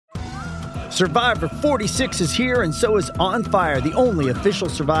Survivor 46 is here, and so is On Fire, the only official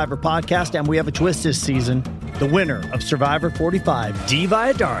Survivor podcast, and we have a twist this season. The winner of Survivor 45, Dee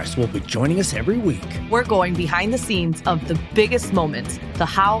Valladares, will be joining us every week. We're going behind the scenes of the biggest moments, the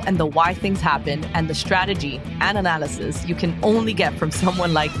how and the why things happen, and the strategy and analysis you can only get from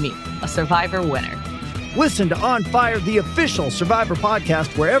someone like me, a Survivor winner. Listen to On Fire, the official Survivor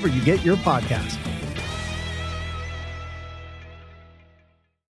podcast, wherever you get your podcast.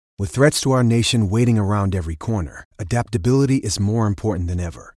 With threats to our nation waiting around every corner, adaptability is more important than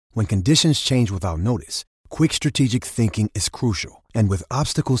ever. When conditions change without notice, quick strategic thinking is crucial. And with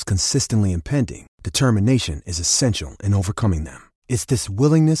obstacles consistently impending, determination is essential in overcoming them. It's this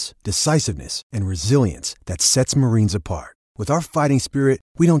willingness, decisiveness, and resilience that sets Marines apart. With our fighting spirit,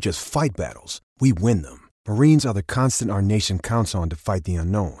 we don't just fight battles, we win them. Marines are the constant our nation counts on to fight the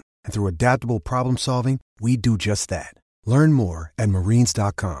unknown. And through adaptable problem solving, we do just that. Learn more at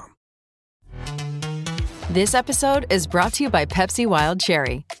marines.com. This episode is brought to you by Pepsi Wild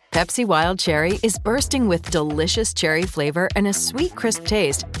Cherry. Pepsi Wild Cherry is bursting with delicious cherry flavor and a sweet, crisp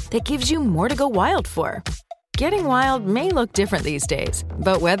taste that gives you more to go wild for. Getting wild may look different these days,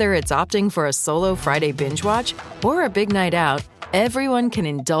 but whether it's opting for a solo Friday binge watch or a big night out, everyone can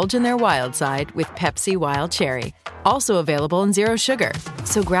indulge in their wild side with Pepsi Wild Cherry. Also available in Zero Sugar.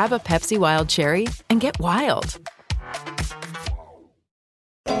 So grab a Pepsi Wild Cherry and get wild.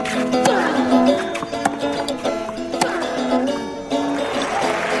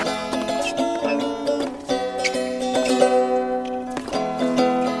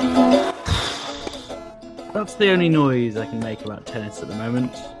 That's the only noise I can make about tennis at the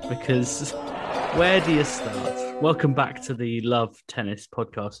moment, because where do you start? Welcome back to the Love Tennis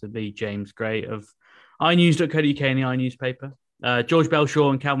podcast with me, James Gray of iNews.co.uk and the iNewspaper. George Belshaw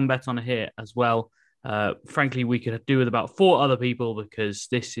and Calvin Betton are here as well. Frankly, we could do with about 4 other people because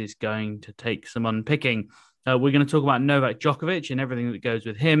this is going to take some unpicking. We're going to talk about Novak Djokovic and everything that goes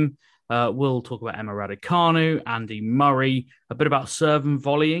with him. We'll talk about Emma Raducanu, Andy Murray, a bit about serve and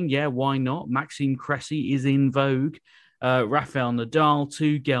volleying. Yeah, why not? Maxime Cressy is in vogue. Rafael Nadal,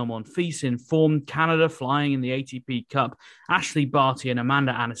 2. Gael Monfils in form. Canada flying in the ATP Cup. Ashley Barty and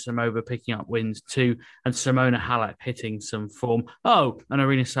Amanda Anisimova picking up wins, 2. And Simona Halep hitting some form. Oh, and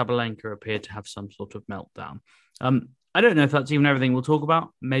Arina Sabalenka appeared to have some sort of meltdown. I don't know if that's even everything we'll talk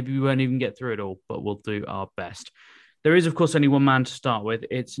about. Maybe we won't even get through it all, but we'll do our best. There is, of course, only one man to start with.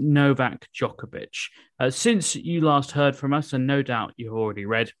 It's Novak Djokovic. Since you last heard from us, and no doubt you've already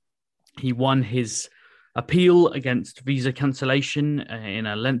read, he won his appeal against visa cancellation in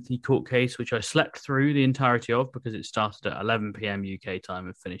a lengthy court case, which I slept through the entirety of because it started at 11 p.m. UK time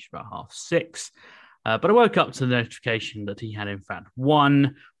and finished about 6:30. But I woke up to the notification that he had, in fact,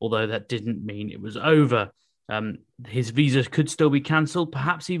 won, although that didn't mean it was over. His visa could still be cancelled.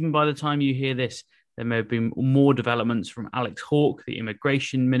 Perhaps even by the time you hear this, there may have been more developments from Alex Hawke, the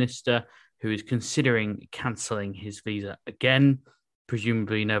immigration minister, who is considering cancelling his visa again.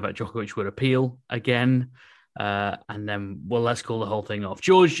 Presumably Novak Djokovic would appeal again. And then, well, let's call the whole thing off.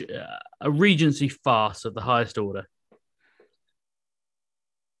 George, a Regency farce of the highest order.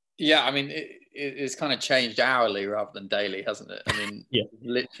 Yeah, I mean, it's kind of changed hourly rather than daily, hasn't it? I mean, yeah.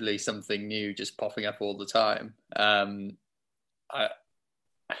 Literally something new just popping up all the time.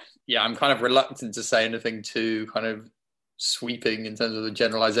 I'm kind of reluctant to say anything too kind of sweeping in terms of the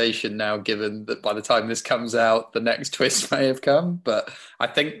generalization now, given that by the time this comes out, the next twist may have come. But I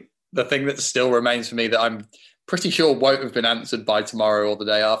think the thing that still remains for me that I'm pretty sure won't have been answered by tomorrow or the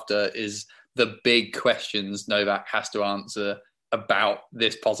day after is the big questions Novak has to answer about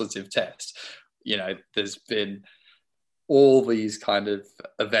this positive test. You know, there's been all these kind of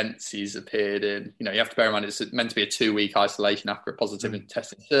events he's appeared in. You know, you have to bear in mind it's meant to be a 2-week isolation after a positive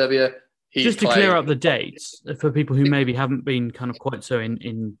test in Serbia. Just to clear up the dates for people who maybe haven't been kind of quite so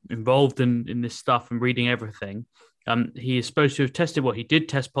involved in this stuff and reading everything, he is supposed to have tested he did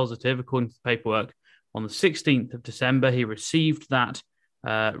test positive according to the paperwork on the 16th of December. He received that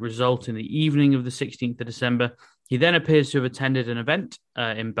result in the evening of the 16th of December. He then appears to have attended an event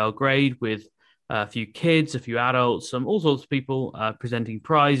in Belgrade with a few kids, a few adults, all sorts of people presenting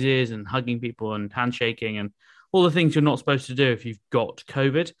prizes and hugging people and handshaking and all the things you're not supposed to do if you've got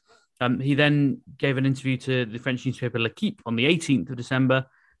COVID. He then gave an interview to the French newspaper L'Equipe on the 18th of December.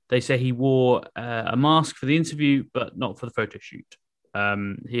 They say he wore a mask for the interview, but not for the photo shoot.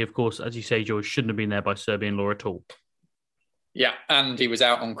 He, of course, as you say, George, shouldn't have been there by Serbian law at all. Yeah, and he was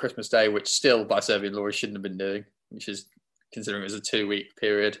out on Christmas Day, which still by Serbian law he shouldn't have been doing, which is considering it was a 2-week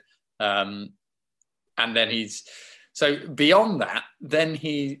period. And then so beyond that, then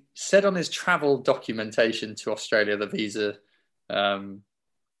he said on his travel documentation to Australia, the visa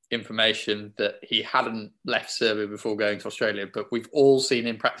information that he hadn't left Serbia before going to Australia, but we've all seen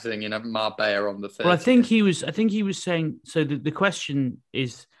him practicing in Marbella on the 30th. Well, I think he was saying, so the question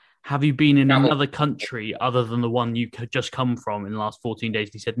is, have you been in another country other than the one you just come from in the last 14 days?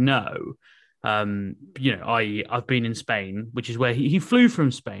 And he said no. I.e., I've been in Spain, which is where he flew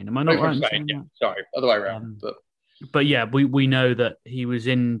from Spain. Am I not right? Spain, yeah. Sorry, other way around. But yeah, we know that he was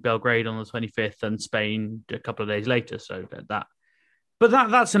in Belgrade on the 25th and Spain a couple of days later. So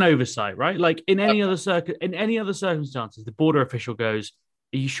that's an oversight, right? Like in any other circumstances, the border official goes,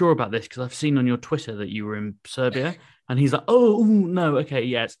 "Are you sure about this? Because I've seen on your Twitter that you were in Serbia." And he's like, "Oh no, okay,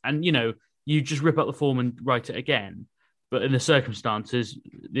 yes." And you just rip up the form and write it again. But in the circumstances,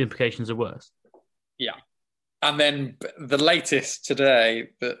 the implications are worse. Yeah. And then the latest today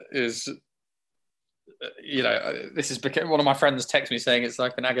that is, this is because one of my friends texted me saying it's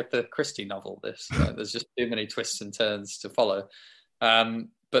like an Agatha Christie novel, this. There's just too many twists and turns to follow.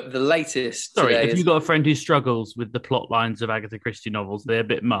 But the latest Sorry, today if you've got a friend who struggles with the plot lines of Agatha Christie novels, they're a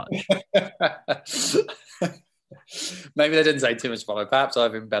bit much. Maybe they didn't say too much follow. Perhaps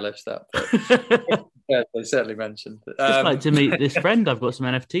I've embellished that. But yeah, they certainly mentioned. Just like to meet this friend. I've got some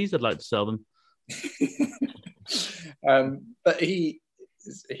NFTs I'd like to sell them. But he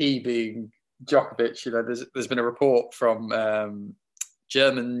being Djokovic, there's been a report from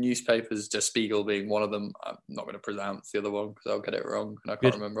German newspapers, Der Spiegel being one of them. I'm not going to pronounce the other one because I'll get it wrong and I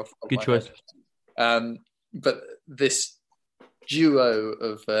can't remember off the top Good of my choice. Head. But this duo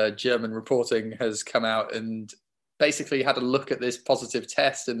of German reporting has come out and basically had a look at this positive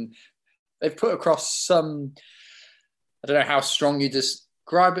test, and they've put across some, I don't know how strong you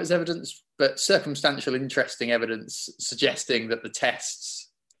describe it as evidence, but circumstantial, interesting evidence suggesting that the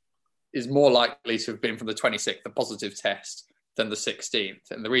tests is more likely to have been from the 26th, the positive test, than the 16th.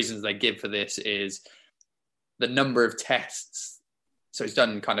 And the reasons they give for this is the number of tests. So it's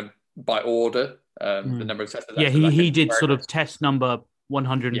done kind of by order, the number of tests. Yeah, he did sort of test number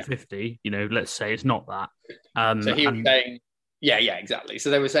 150, let's say it's not that. So he was saying, yeah, exactly. So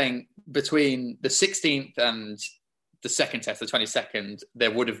they were saying between the 16th and the second test, the 22nd,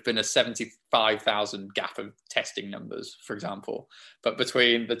 there would have been a 75,000 gap of testing numbers, for example. But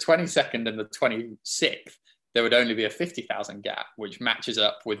between the 22nd and the 26th, there would only be a 50,000 gap, which matches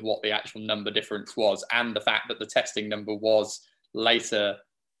up with what the actual number difference was, and the fact that the testing number was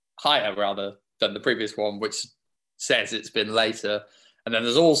higher rather than the previous one, which says it's been later. And then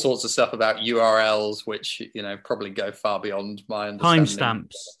there's all sorts of stuff about URLs, which, probably go far beyond my understanding.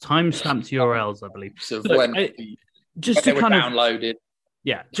 Timestamped URLs, I believe. So when they were downloaded.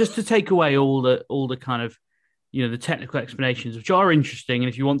 Yeah, just to take away all the kind of, the technical explanations, which are interesting. And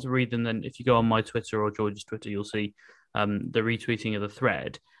if you want to read them, then if you go on my Twitter or George's Twitter, you'll see the retweeting of the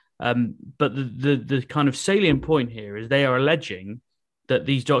thread. But the kind of salient point here is they are alleging that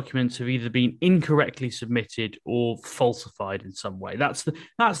these documents have either been incorrectly submitted or falsified in some way. That's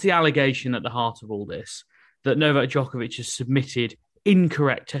the allegation at the heart of all this, that Novak Djokovic has submitted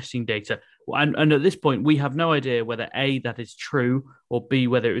incorrect testing data. And at this point, we have no idea whether A, that is true, or B,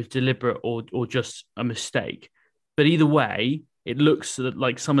 whether it was deliberate or just a mistake. But either way, it looks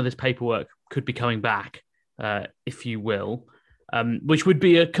like some of this paperwork could be coming back, if you will, which would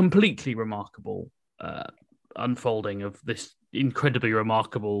be a completely remarkable unfolding of this incredibly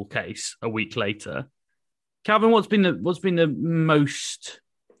remarkable case a week later. Calvin, what's been the most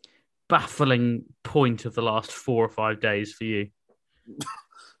baffling point of the last 4 or 5 days for you?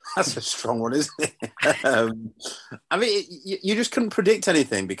 That's a strong one, isn't it? I mean, you just couldn't predict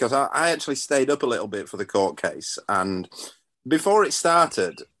anything, because I actually stayed up a little bit for the court case. And before it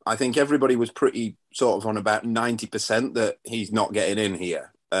started, I think everybody was pretty sort of on about 90% that he's not getting in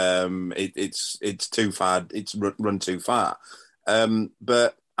here. It's too far. It's run too far.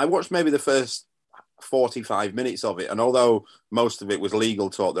 But I watched maybe the first 45 minutes of it. And although most of it was legal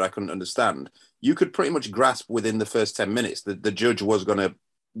talk that I couldn't understand, you could pretty much grasp within the first 10 minutes that the judge was going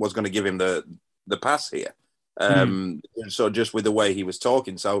to give him the pass here. So just with the way he was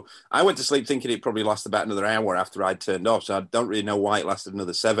talking. So I went to sleep thinking it probably lasted about another hour after I'd turned off. So I don't really know why it lasted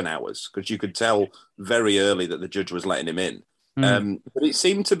another 7 hours, because you could tell very early that the judge was letting him in. But he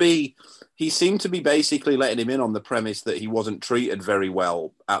seemed to be basically letting him in on the premise that he wasn't treated very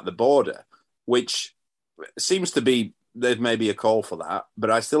well at the border, which seems to be, there may be a call for that, but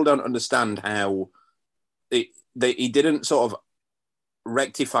I still don't understand how he didn't sort of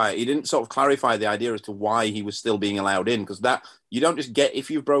rectify, he didn't sort of clarify the idea as to why he was still being allowed in, because that you don't just get, if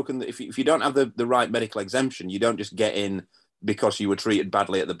you've broken, if you don't have the right medical exemption, you don't just get in because you were treated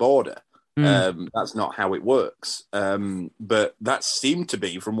badly at the border. That's not how it works. But that seemed to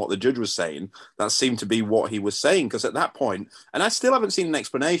be, from what the judge was saying, that seemed to be what he was saying. Because at that point, and I still haven't seen an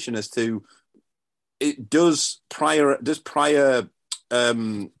explanation as to does having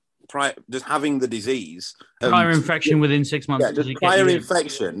the disease, prior infection within 6 months. Yeah, does prior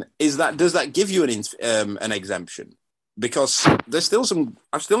infection does that give you an exemption? Because there's still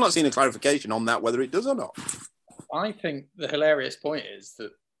I've still not seen a clarification on that whether it does or not. I think the hilarious point is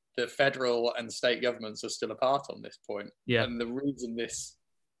that the federal and state governments are still apart on this point. Yeah. And the reason this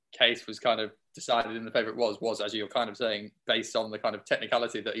case was kind of decided in the favour was, as you're kind of saying, based on the kind of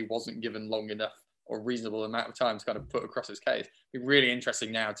technicality that he wasn't given long enough or reasonable amount of time to kind of put across his case. It'd be really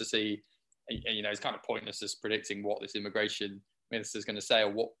interesting now to see, you know, it's kind of pointless as predicting what this immigration minister is going to say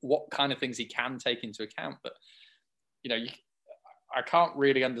or what kind of things he can take into account. But, you know, I can't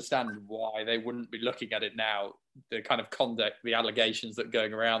really understand why they wouldn't be looking at it now, the kind of conduct, the allegations that are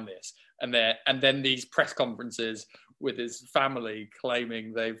going around this, and then these press conferences with his family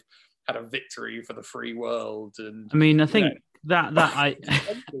claiming they've had a victory for the free world. And I mean, I think that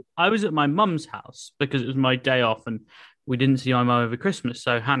I was at my mum's house because it was my day off, and we didn't see my mum over Christmas.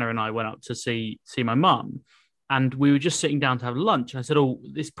 So Hannah and I went up to see my mum, and we were just sitting down to have lunch. And I said, "Oh,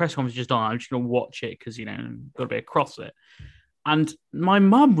 this press conference is just on. I'm just going to watch it because, you know, I've got to be across it." And my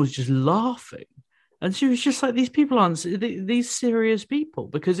mum was just laughing. And she was just like, these people aren't these serious people,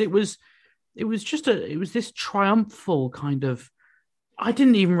 because it was this triumphal kind of, I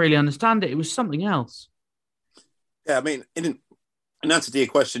didn't even really understand it. It was something else. Yeah, I mean, in answer to your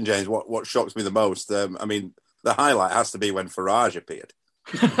question, James, what shocks me the most, I mean, the highlight has to be when Farage appeared.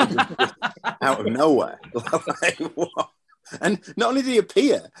 Out of nowhere. Like, what? And not only did he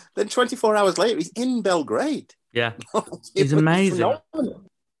appear, then 24 hours later, he's in Belgrade. Yeah, he's amazing.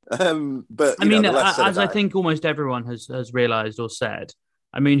 But I mean, as I think almost everyone has realised or said,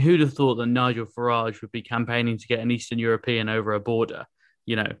 I mean, who'd have thought that Nigel Farage would be campaigning to get an Eastern European over a border,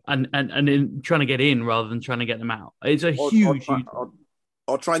 you know, and in trying to get in rather than trying to get them out? It's a huge...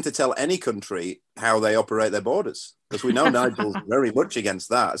 Or trying to tell any country how they operate their borders, because we know Nigel's very much against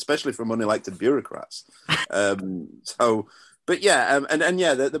that, especially from unelected bureaucrats. But yeah,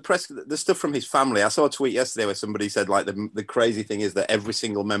 the press, the stuff from his family. I saw a tweet yesterday where somebody said, like, the crazy thing is that every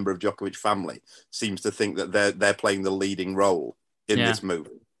single member of Djokovic family seems to think that they're playing the leading role in this movie.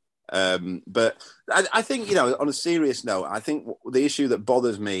 But I think, you know, on a serious note, I think the issue that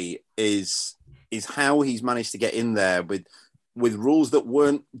bothers me is how he's managed to get in there with rules that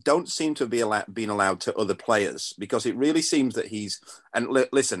don't seem to have been allowed to other players, because it really seems that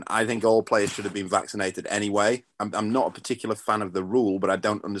listen, I think all players should have been vaccinated anyway. I'm not a particular fan of the rule, but I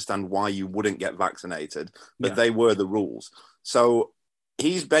don't understand why you wouldn't get vaccinated, but they were the rules. So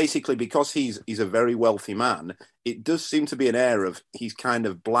he's basically, because he's a very wealthy man, it does seem to be an air of he's kind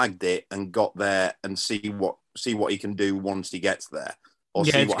of blagged it and got there and see what he can do once he gets there.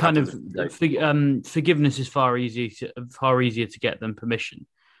 It's kind of forgiveness is far easier to get than permission,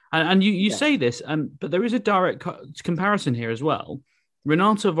 and you say this, but there is a direct comparison here as well.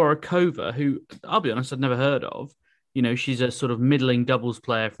 Renata Voráčová, who I'll be honest, I'd never heard of. You know, she's a sort of middling doubles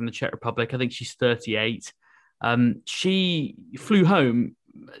player from the Czech Republic. I think she's 38. She flew home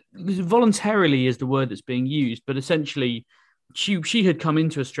voluntarily, is the word that's being used, but essentially, she had come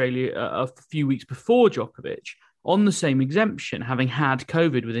into Australia a few weeks before Djokovic, on the same exemption, having had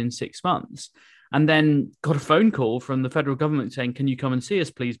COVID within 6 months, and then got a phone call from the federal government saying, "Can you come and see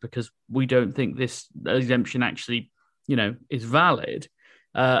us, please? Because we don't think this exemption actually, you know, is valid."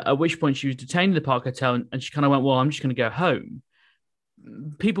 At which point she was detained in the Park Hotel, and she kind of went, "Well, I'm just going to go home."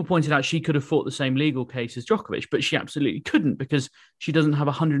 People pointed out she could have fought the same legal case as Djokovic, but she absolutely couldn't, because she doesn't have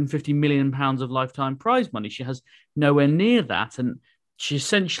 £150 million of lifetime prize money. She has nowhere near that. And she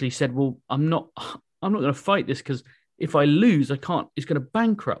essentially said, "Well, I'm not going to fight this, because if I lose, I can't. It's going to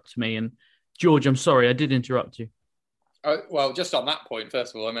bankrupt me." And George, I'm sorry, I did interrupt you. Well, just on that point,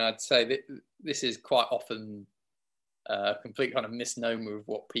 first of all, I mean, I'd say that this is quite often a complete kind of misnomer of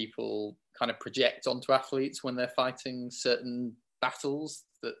what people kind of project onto athletes when they're fighting certain battles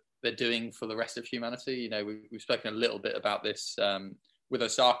that they're doing for the rest of humanity. You know, we've spoken a little bit about this with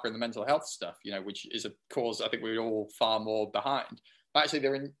Osaka and the mental health stuff, you know, which is a cause I think we're all far more behind. But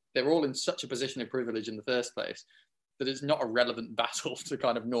actually, they're all in such a position of privilege in the first place that it's not a relevant battle to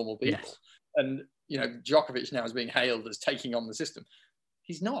kind of normal people. Yes. And, you know, Djokovic now is being hailed as taking on the system.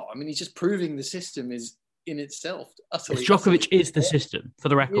 He's not. I mean, he's just proving the system is in itself utterly... Djokovic is the system, for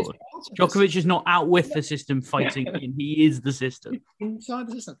the record. Djokovic is not out with the system fighting in. He is the system. Inside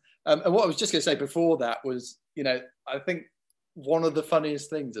the system. And what I was just going to say before that was, you know, I think one of the funniest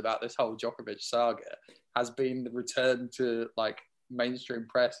things about this whole Djokovic saga has been the return to, like, mainstream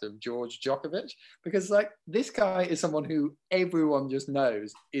press of George Djokovic, because like this guy is someone who everyone just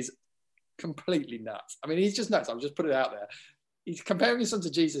knows is completely nuts. I mean, he's just nuts. I'll just put it out there. He's comparing his son to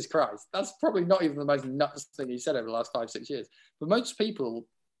Jesus Christ. That's probably not even the most nuts thing he said over the last 5-6 years. But most people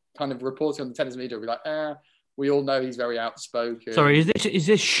kind of reporting on the tennis media will be like, we all know he's very outspoken. Sorry, is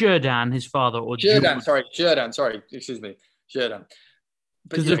this Sherdan, his father, or Sherdan? Sorry, excuse me, Sherdan.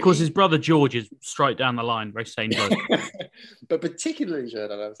 Because of course his brother George is straight down the line, very sane bloke. But particularly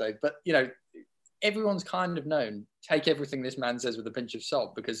Sherdan, I would say. But you know, everyone's kind of known. Take everything this man says with a pinch of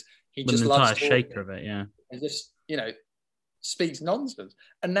salt, because he just loves an entire shaker of it. Yeah, and just speaks nonsense.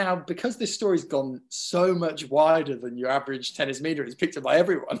 And now, because this story's gone so much wider than your average tennis media, it's picked up by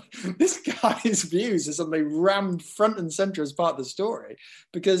everyone, this guy's views are suddenly rammed front and center as part of the story,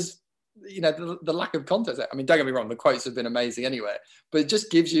 because the lack of context. I mean, don't get me wrong, the quotes have been amazing anyway, but it just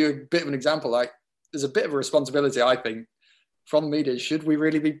gives you a bit of an example. Like, there's a bit of a responsibility, I think, from the media. Should we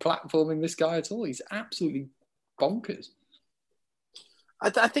really be platforming this guy at all? He's absolutely bonkers.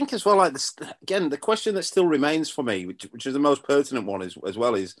 I think as well, like this, again, the question that still remains for me, which is the most pertinent one is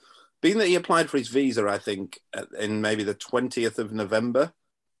being that he applied for his visa, I think, in maybe the 20th of November,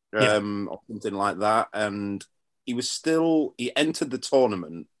 or something like that. And he entered the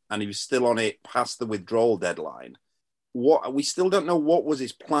tournament and he was still on it past the withdrawal deadline. We still don't know what was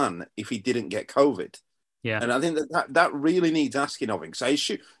his plan if he didn't get COVID. Yeah. And I think that really needs asking of him. So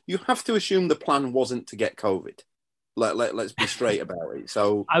you have to assume the plan wasn't to get COVID. Let's be straight about it.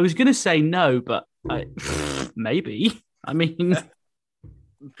 So I was going to say no, but maybe. I mean,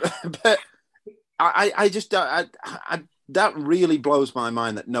 but I just that really blows my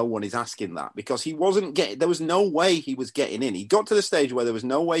mind that no one is asking that, because he wasn't getting. There was no way he was getting in. He got to the stage where there was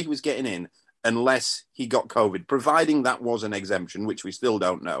no way he was getting in unless he got COVID, providing that was an exemption, which we still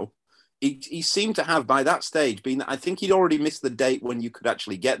don't know. He seemed to have, by that stage, I think he'd already missed the date when you could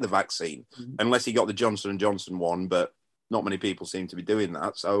actually get the vaccine, unless he got the Johnson & Johnson one, but not many people seem to be doing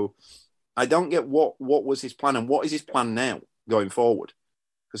that. So I don't get what was his plan, and what is his plan now going forward?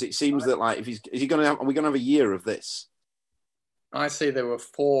 Because it seems that, like, are we going to have a year of this? I see there were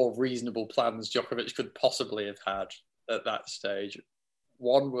 4 reasonable plans Djokovic could possibly have had at that stage.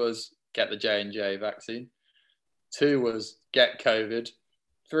 1 was get the J&J vaccine. 2 was get COVID.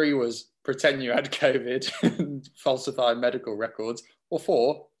 3 was pretend you had COVID and falsify medical records. Or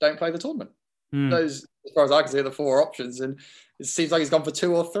 4, don't play the tournament. Those, as far as I can see, are the 4 options. And it seems like he's gone for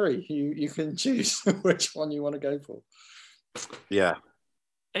 2 or 3. You can choose which one you want to go for. Yeah.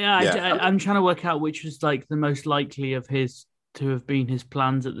 I'm trying to work out which was like the most likely of his to have been his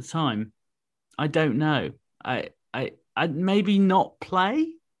plans at the time. I don't know. I maybe not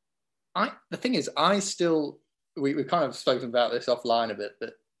play. The thing is, we've kind of spoken about this offline a bit,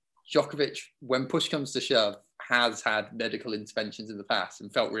 that Djokovic, when push comes to shove, has had medical interventions in the past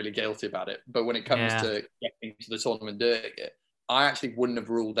and felt really guilty about it. But when it comes to getting to the tournament doing it, I actually wouldn't have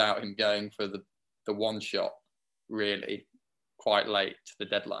ruled out him going for the one shot really quite late to the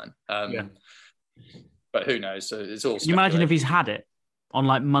deadline. But who knows? So it's all. Can you imagine if he's had it on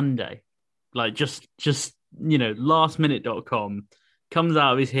like Monday, like just lastminute.com comes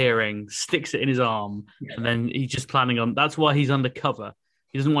out of his hearing, sticks it in his arm, and then he's just planning on. That's why he's undercover.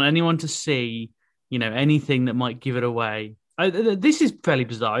 He doesn't want anyone to see, anything that might give it away. This is fairly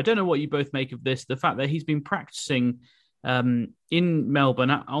bizarre. I don't know what you both make of this. The fact that he's been practicing in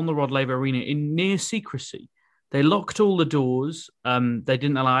Melbourne on the Rod Laver Arena in near secrecy. They locked all the doors. They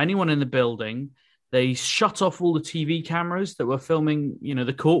didn't allow anyone in the building. They shut off all the TV cameras that were filming,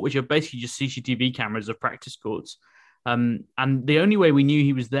 the court, which are basically just CCTV cameras of practice courts. And the only way we knew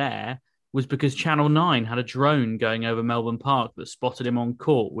he was there was because Channel 9 had a drone going over Melbourne Park that spotted him on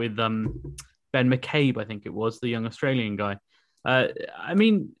court with Ben McCabe, I think it was, the young Australian guy. I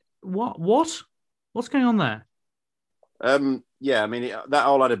mean, what's going on there? Yeah, I mean, that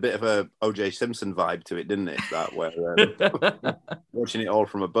all had a bit of a O.J. Simpson vibe to it, didn't it? That where watching it all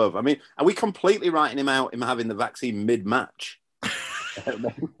from above. I mean, are we completely writing him having the vaccine mid-match? Do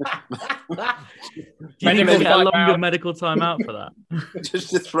you think we'll get a longer medical time out for that?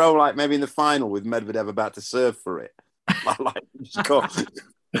 Just to throw, like, maybe in the final with Medvedev about to serve for it. Just call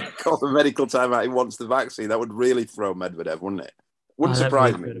the medical time out. He wants the vaccine. That would really throw Medvedev, wouldn't it? Wouldn't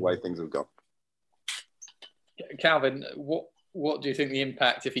surprise me the way things have gone. Calvin, what do you think the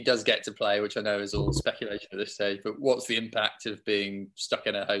impact, if he does get to play, which I know is all speculation at this stage, but what's the impact of being stuck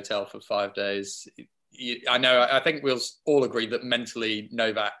in a hotel for 5 days? I think we'll all agree that mentally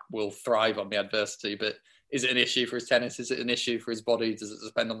Novak will thrive on the adversity, but is it an issue for his tennis? Is it an issue for his body? Does it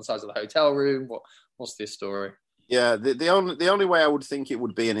depend on the size of the hotel room? What's the story? Yeah, the only way I would think it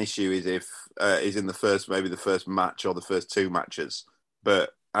would be an issue is if is in the first match or the first two matches.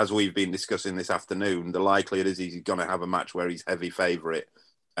 But as we've been discussing this afternoon, the likelihood is he's going to have a match where he's heavy favourite,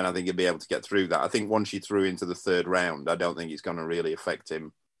 and I think he'll be able to get through that. I think once you threw into the third round, I don't think it's going to really affect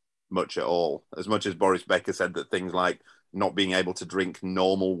him much at all. As much as Boris Becker said that things like not being able to drink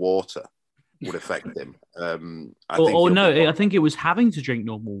normal water would affect him. I think it was having to drink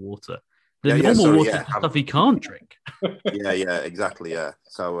normal water. Normal water is stuff he can't drink. yeah, exactly. Yeah.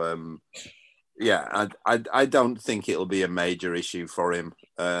 So, I don't think it'll be a major issue for him.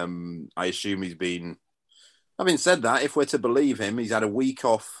 I assume he's been. Having said that, if we're to believe him, he's had a week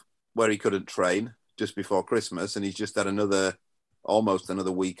off where he couldn't train just before Christmas, and he's just had almost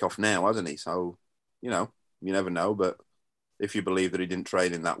another week off now, hasn't he? So, you never know. But if you believe that he didn't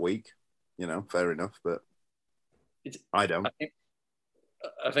train in that week, fair enough. But I don't.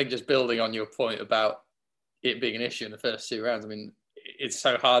 I think just building on your point about it being an issue in the first two rounds, I mean, it's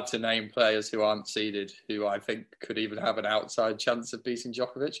so hard to name players who aren't seeded who I think could even have an outside chance of beating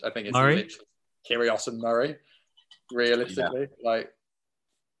Djokovic. I think it's Kyrgios and Murray, realistically. Yeah.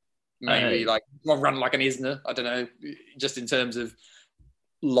 Maybe one run like an Isner, I don't know, just in terms of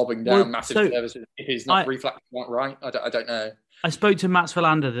lobbing down massive services. If his reflex not right, I don't know. I spoke to Mats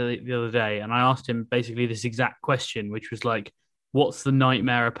Wilander the other day, and I asked him basically this exact question, which was like, what's the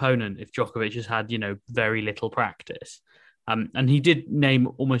nightmare opponent if Djokovic has had, very little practice? And he did name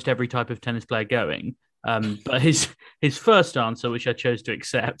almost every type of tennis player going. But his first answer, which I chose to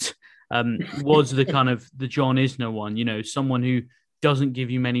accept, was the kind of the John Isner one, someone who doesn't give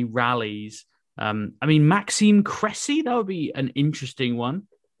you many rallies. Maxime Cressy, that would be an interesting one.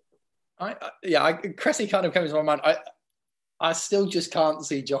 Cressy kind of comes to my mind. I still just can't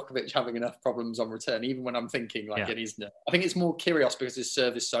see Djokovic having enough problems on return, even when I'm thinking an Isner. I think it's more Kyrgios because his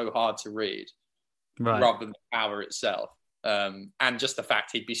serve is so hard to read, rather than the power itself. And just the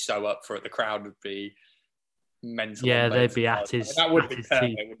fact he'd be so up for it, the crowd would be mental. Yeah, they'd be at his. That would be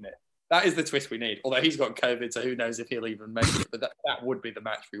perfect, wouldn't it? That is the twist we need. Although he's got COVID, so who knows if he'll even make it. But that would be the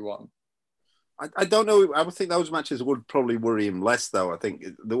match we want. I don't know. I would think those matches would probably worry him less, though. I think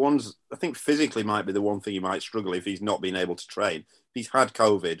physically might be the one thing he might struggle if he's not been able to train. If he's had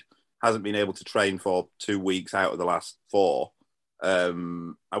COVID, hasn't been able to train for 2 weeks out of the last 4.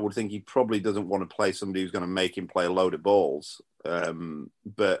 I would think he probably doesn't want to play somebody who's going to make him play a load of balls.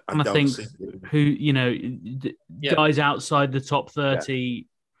 But I don't think guys outside the top 30.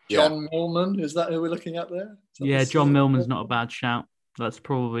 Yeah. John Millman, is that who we're looking at there? John Millman's not a bad shout. That's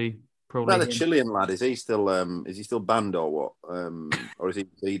probably. Well, the Chilean lad, is he still banned or what? Or is he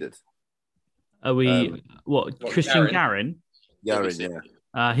seeded? Are we Christian Garin? Garin,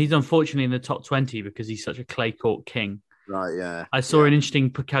 yeah. He's unfortunately in the top 20 because he's such a clay court king. Right, yeah. I saw an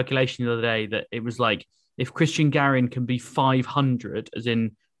interesting calculation the other day that it was like if Christian Garin can be 500, as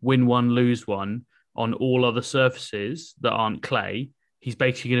in win one, lose one, on all other surfaces that aren't clay, he's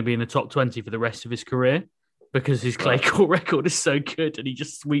basically going to be in the top 20 for the rest of his career. Because his clay court record is so good and he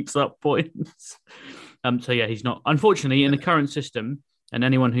just sweeps up points. He's not. Unfortunately, in the current system, and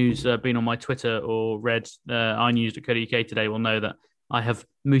anyone who's been on my Twitter or read iNews.co.uk today will know that I have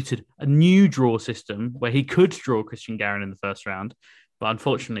mooted a new draw system where he could draw Christian Garin in the first round. But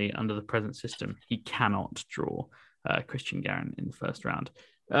unfortunately, under the present system, he cannot draw Christian Garin in the first round.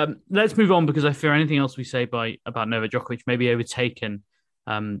 Let's move on because I fear anything else we say about Novak Djokovic may be overtaken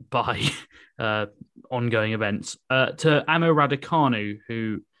by ongoing events. To Emma Raducanu,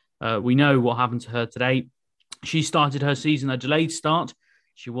 who we know what happened to her today. She started her season a delayed start.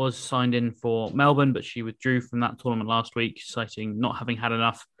 She was signed in for Melbourne, but she withdrew from that tournament last week, citing not having had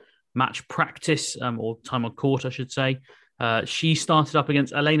enough match practice or time on court, I should say. She started up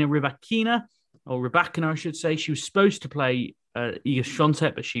against Elena Rybakina, I should say. She was supposed to play Iga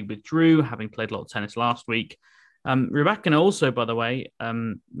Świątek, but she withdrew, having played a lot of tennis last week. Rybakina also, by the way,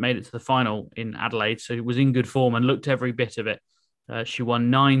 made it to the final in Adelaide, so was in good form and looked every bit of it. She won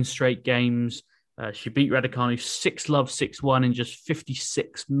 9 straight games. She beat Raducanu 6-love, 6-1 in just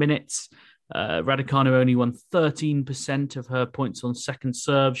 56 minutes. Raducanu only won 13% of her points on second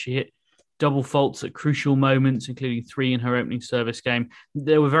serve. She hit double faults at crucial moments, including 3 in her opening service game.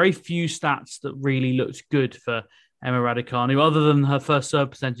 There were very few stats that really looked good for Emma Raducanu, other than her first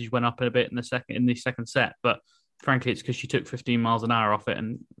serve percentage went up a bit in the second set. But frankly, it's because she took 15 miles an hour off it,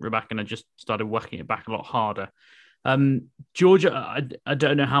 and Rybakina just started whacking it back a lot harder. Georgia, I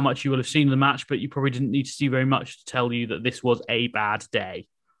don't know how much you will have seen of the match, but you probably didn't need to see very much to tell you that this was a bad day.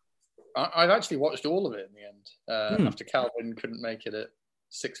 I've actually watched all of it in the end. After Calvin couldn't make it at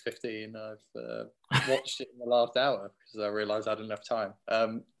 6:15, I've watched it in the last hour because I realised I had enough time.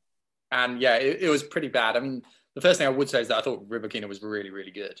 And yeah, it was pretty bad. I mean, the first thing I would say is that I thought Rybakina was really,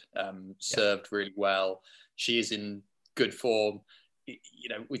 really good. Served really well. She is in good form. You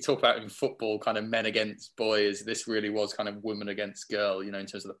know, we talk about in football kind of men against boys. This really was kind of woman against girl, you know, in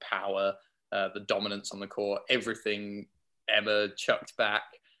terms of the power, the dominance on the court. Everything Emma chucked back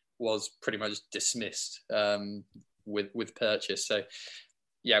was pretty much dismissed with Purchase. So,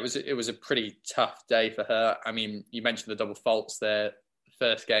 yeah, it was a pretty tough day for her. I mean, you mentioned the double faults there. The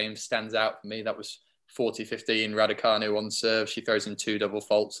first game stands out for me. That was 40-15, Raducanu on serve. She throws in 2 double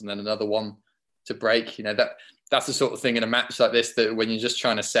faults and then another one to break. You know, that's the sort of thing in a match like this that when you're just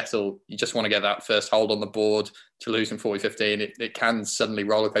trying to settle, you just want to get that first hold on the board. To lose in 40-15, it can suddenly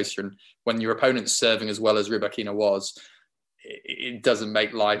roller coaster. And when your opponent's serving as well as Rybakina was, it doesn't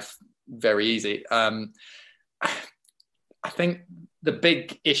make life very easy. I think the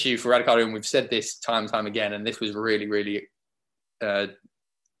big issue for Raducanu, and we've said this time and time again, and this was really, really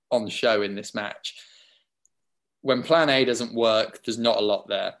on show in this match, when plan A doesn't work, there's not a lot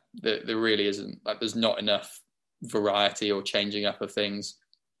there. There really isn't. Like, there's not enough variety or changing up of things.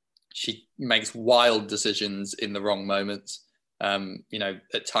 She makes wild decisions in the wrong moments. You know,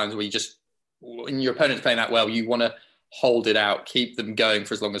 at times where when your opponent's playing that well, you want to hold it out, keep them going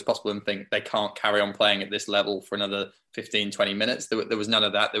for as long as possible and think they can't carry on playing at this level for another 15, 20 minutes. There was none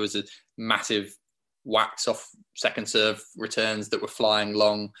of that. There was a massive wax off second serve returns that were flying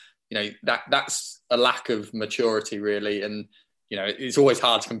long. You know, that's a lack of maturity, really. And, you know, it's always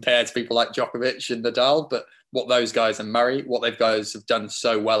hard to compare to people like Djokovic and Nadal, but what those guys and Murray, what those guys have done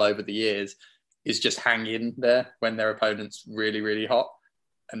so well over the years is just hang in there when their opponent's really, really hot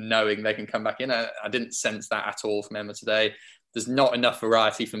and knowing they can come back in. I didn't sense that at all from Emma today. There's not enough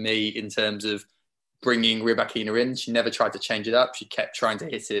variety for me in terms of bringing Rybakina in. She never tried to change it up. She kept trying to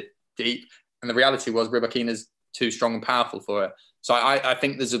hit it deep. And the reality was Rybakina's too strong and powerful for her. So I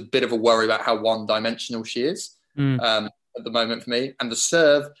think there's a bit of a worry about how one-dimensional she is at the moment for me. And the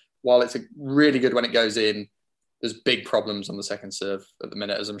serve, while it's really good when it goes in, there's big problems on the second serve at the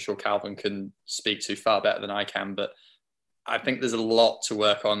minute, as I'm sure Calvin can speak to far better than I can. But I think there's a lot to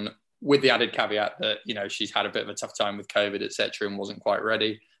work on, with the added caveat that, you know, she's had a bit of a tough time with COVID, etc., and wasn't quite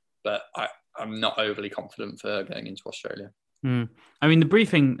ready. But I'm not overly confident for her going into Australia. I mean, the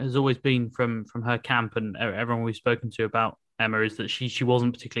briefing has always been from her camp and everyone we've spoken to about Emma is that she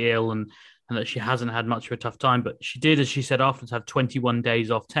wasn't particularly ill and that she hasn't had much of a tough time. But she did, as she said afterwards, have 21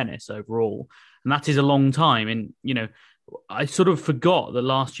 days off tennis overall. And that is a long time. And, you know, I sort of forgot that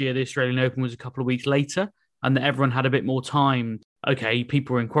last year the Australian Open was a couple of weeks later and that everyone had a bit more time. Okay,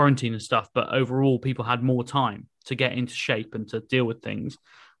 people were in quarantine and stuff, but overall people had more time to get into shape and to deal with things.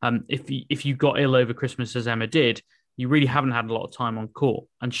 If you got ill over Christmas, as Emma did, you really haven't had a lot of time on court.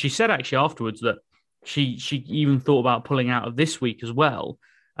 And she said actually afterwards that she even thought about pulling out of this week as well,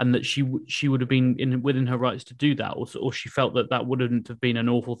 and that she would have been within her rights to do that, or she felt that wouldn't have been an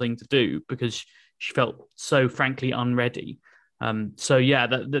awful thing to do because she felt so frankly unready. So yeah,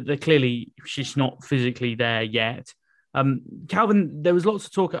 that clearly she's not physically there yet. Calvin, there was lots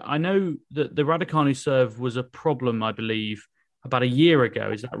of talk. I know that the Raducanu serve was a problem, I believe, about a year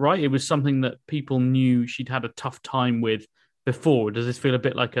ago. Is that right? It was something that people knew she'd had a tough time with before. Does this feel a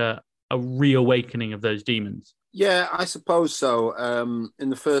bit like a reawakening of those demons? Yeah, I suppose so. In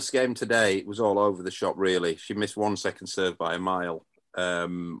the first game today, it was all over the shop, really. She missed 1 second serve by a mile,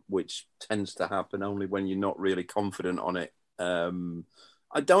 which tends to happen only when you're not really confident on it.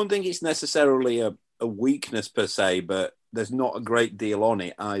 I don't think it's necessarily a weakness per se, but there's not a great deal on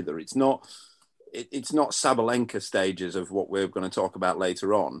it either. It's not Sabalenka stages of what we're going to talk about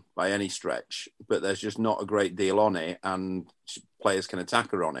later on by any stretch, but there's just not a great deal on it, and players can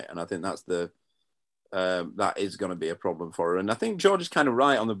attack her on it. And I think that's that is going to be a problem for her. And I think George is kind of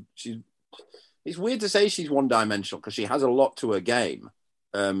right on it's weird to say she's one-dimensional because she has a lot to her game.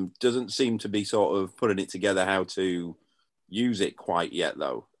 Doesn't seem to be sort of putting it together how to use it quite yet,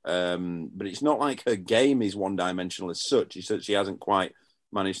 though. But it's not like her game is one-dimensional as such. It's that she hasn't quite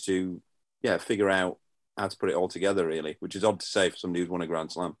managed to figure out how to put it all together, really, which is odd to say for somebody who's won a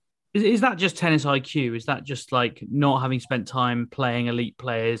Grand Slam. Is that just tennis IQ? Is that just like not having spent time playing elite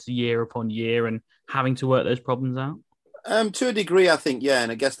players year upon year and having to work those problems out? To a degree, I think, yeah.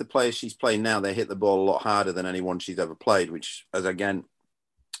 And I guess the players she's playing now, they hit the ball a lot harder than anyone she's ever played, which, as again,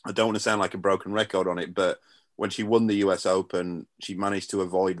 I don't want to sound like a broken record on it, but when she won the US Open, she managed to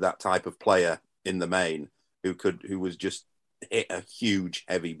avoid that type of player in the main who was just hit a huge,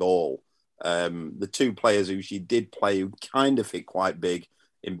 heavy ball. The two players who she did play who kind of hit quite big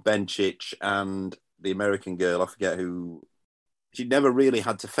in Bencic and the American girl, I forget who, she never really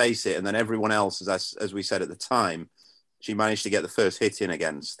had to face it. And then everyone else, as we said at the time, she managed to get the first hit in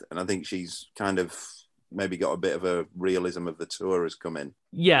against. And I think she's kind of maybe got a bit of a realism of the tour has come in.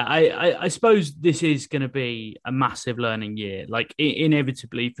 Yeah, I suppose this is going to be a massive learning year. Like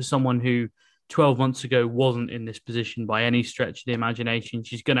inevitably for someone who 12 months ago wasn't in this position by any stretch of the imagination,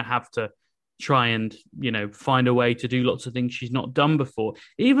 she's going to have to try and, find a way to do lots of things she's not done before,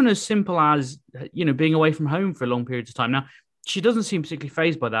 even as simple as, being away from home for long periods of time. Now, she doesn't seem particularly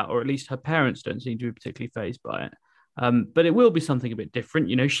fazed by that, or at least her parents don't seem to be particularly fazed by it. But it will be something a bit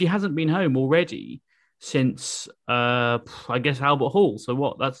different. She hasn't been home already since, I guess, Albert Hall. So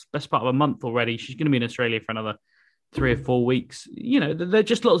what? That's best part of a month already. She's going to be in Australia for another 3 or 4 weeks. There are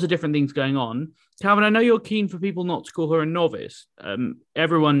just lots of different things going on. Calvin, I know you're keen for people not to call her a novice.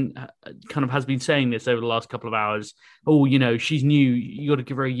 Everyone kind of has been saying this over the last couple of hours. Oh, she's new. You got to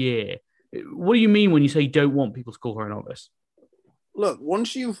give her a year. What do you mean when you say you don't want people to call her a novice? Look,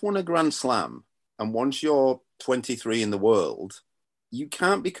 once you've won a Grand Slam and once you're 23 in the world, you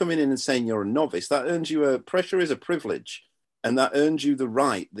can't be coming in and saying you're a novice. That earns you pressure is a privilege, and that earns you the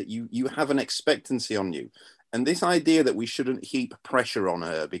right that you have an expectancy on you. And this idea that we shouldn't heap pressure on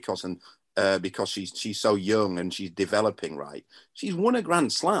her because she's so young and she's developing right. She's won a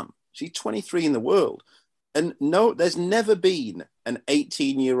Grand Slam. She's 23 in the world. And no, there's never been an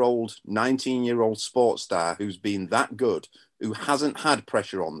 18-year-old, 19-year-old sports star who's been that good, who hasn't had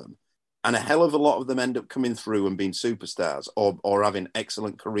pressure on them. And a hell of a lot of them end up coming through and being superstars or having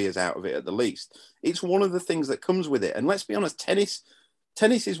excellent careers out of it at the least. It's one of the things that comes with it. And let's be honest,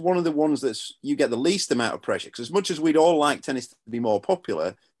 tennis is one of the ones that's you get the least amount of pressure. Because as much as we'd all like tennis to be more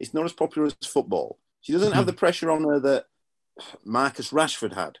popular, it's not as popular as football. She doesn't have the pressure on her that Marcus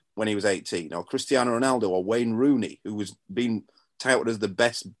Rashford had when he was 18, or Cristiano Ronaldo, or Wayne Rooney, who was being touted as the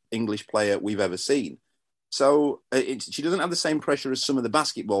best English player we've ever seen. So she doesn't have the same pressure as some of the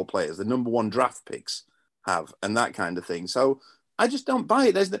basketball players, the number one draft picks have, and that kind of thing. So I just don't buy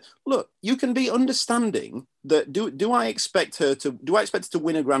it. Look, you can be understanding that. Do I expect her to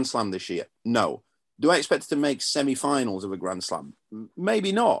win a Grand Slam this year? No. Do I expect her to make semi-finals of a Grand Slam?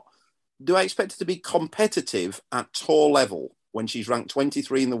 Maybe not. Do I expect her to be competitive at tour level when she's ranked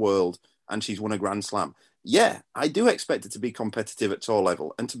 23 in the world and she's won a Grand Slam? Yeah, I do expect her to be competitive at tour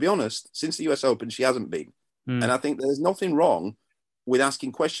level. And to be honest, since the US Open, she hasn't been. And I think there's nothing wrong with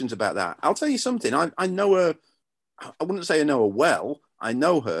asking questions about that. I'll tell you something. I know her. I wouldn't say I know her well. I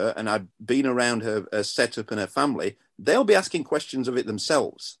know her, and I've been around her setup and her family. They'll be asking questions of it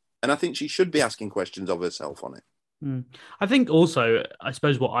themselves. And I think she should be asking questions of herself on it. I think also, I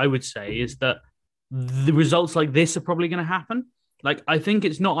suppose what I would say is that the results like this are probably going to happen. Like, I think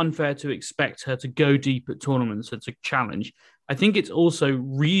it's not unfair to expect her to go deep at tournaments. It's a challenge. I think it's also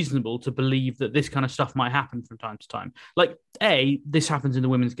reasonable to believe that this kind of stuff might happen from time to time. Like, this happens in the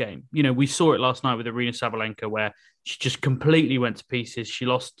women's game. We saw it last night with Aryna Sabalenka, where she just completely went to pieces. She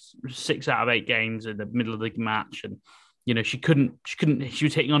lost 6 out of 8 games in the middle of the match. And, she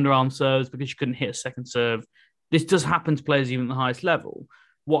was hitting underarm serves because she couldn't hit a second serve. This does happen to players even at the highest level.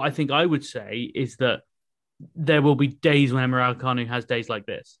 What I think I would say is that there will be days when Emma Raducanu has days like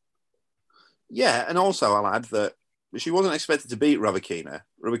this. Yeah, and also I'll add that she wasn't expected to beat Rybakina.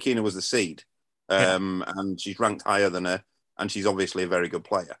 Rybakina was the seed, and she's ranked higher than her, and she's obviously a very good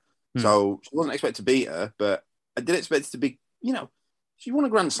player. So she wasn't expected to beat her, but I did expect it to be, she won a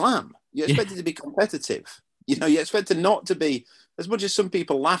Grand Slam. You expect it to be competitive. You expect it not to be, as much as some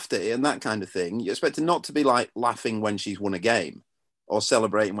people laughed at it and that kind of thing, you expect it not to be like laughing when she's won a game or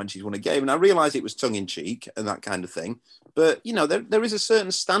celebrating when she's won a game. And I realised it was tongue-in-cheek and that kind of thing. But, there is a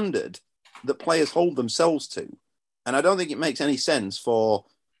certain standard that players hold themselves to. And I don't think it makes any sense for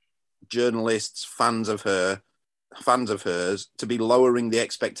journalists, fans of hers, to be lowering the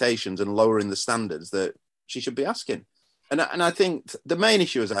expectations and lowering the standards that she should be asking. And I think the main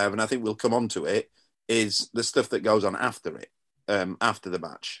issue as I have, and I think we'll come on to it, is the stuff that goes on after it, after the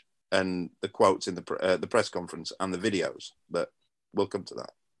match, and the quotes in the press conference and the videos. But we'll come to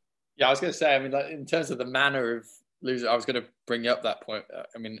that. Yeah, I was going to say, in terms of the manner of losing, I was going to bring up that point.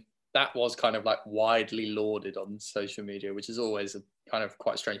 That was kind of like widely lauded on social media, which is always a kind of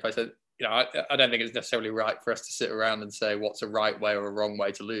quite strange place. So, I don't think it's necessarily right for us to sit around and say what's a right way or a wrong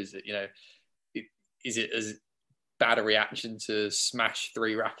way to lose it. Is it as bad a reaction to smash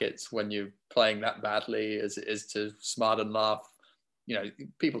 3 rackets when you're playing that badly as it is to smart and laugh?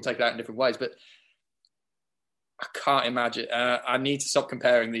 People take that in different ways, but I can't imagine. I need to stop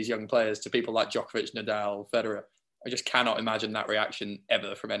comparing these young players to people like Djokovic, Nadal, Federer. I just cannot imagine that reaction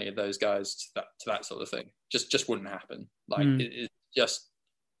ever from any of those guys to that sort of thing. Just wouldn't happen. It's just,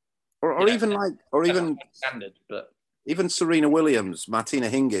 even standard. But even Serena Williams, Martina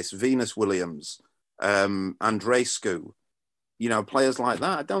Hingis, Venus Williams, Andreescu, players like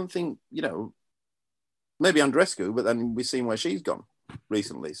that. I don't think maybe Andrescu, but then we've seen where she's gone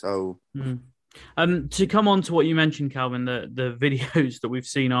recently. So, to come on to what you mentioned, Calvin, the videos that we've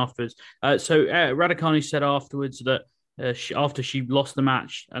seen afterwards. So Raducanu said afterwards that after she lost the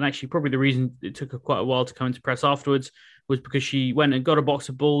match, and actually probably the reason it took her quite a while to come into press afterwards was because she went and got a box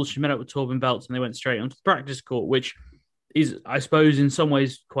of balls. She met up with Torben Beltz, and they went straight onto the practice court, which is, I suppose, in some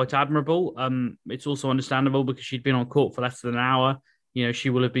ways quite admirable. It's also understandable because she'd been on court for less than an hour. You know, she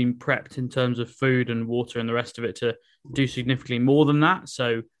will have been prepped in terms of food and water and the rest of it to do significantly more than that.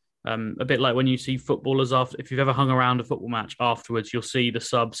 So a bit like when you see footballers after, if you've ever hung around a football match afterwards, you'll see the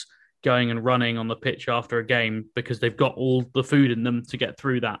subs going and running on the pitch after a game because they've got all the food in them to get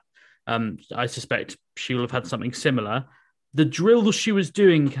through that. I suspect she will have had something similar. The drill she was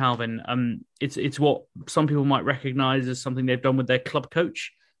doing, Calvin, it's what some people might recognise as something they've done with their club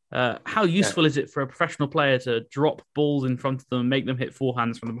coach. How useful is it for a professional player to drop balls in front of them and make them hit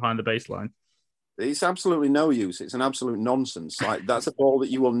forehands from behind the baseline? It's absolutely no use. It's an absolute nonsense. Like, that's a ball that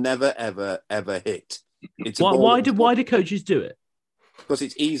you will never, ever, ever hit. Why do coaches do it? Because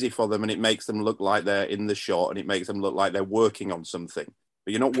it's easy for them and it makes them look like they're in the shot and it makes them look like they're working on something.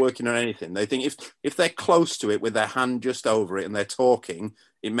 But you're not working on anything. They think if they're close to it with their hand just over it and they're talking,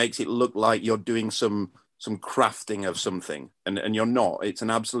 it makes it look like you're doing some crafting of something. And you're not. It's an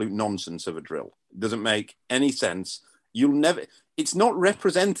absolute nonsense of a drill. It doesn't make any sense. It's not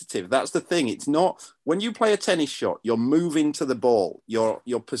representative. That's the thing. It's not, when you play a tennis shot, you're moving to the ball. You're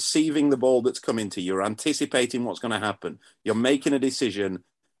perceiving the ball that's coming to you. You're anticipating what's going to happen. You're making a decision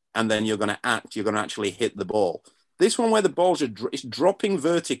and then you're going to act. You're going to actually hit the ball. This one where the balls it's dropping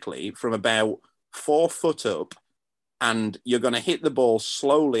vertically from about 4 foot up and you're going to hit the ball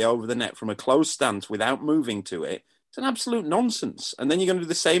slowly over the net from a closed stance without moving to it. It's an absolute nonsense. And then you're going to do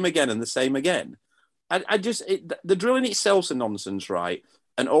the same again and the same again. The drilling itself's a nonsense, right?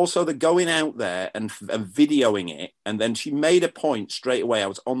 And also the going out there and videoing it. And then she made a point straight away. I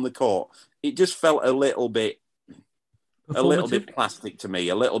was on the court. It just felt a little bit plastic to me,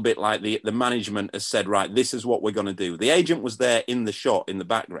 a little bit like the management has said, right, this is what we're going to do. The agent was there in the shot in the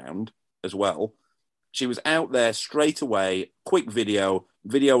background as well. She was out there straight away, quick video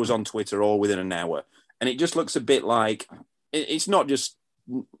was on Twitter all within an hour. And it just looks a bit like, it's not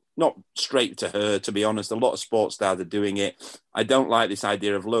straight to her, to be honest. A lot of sports stars are doing it. I don't like this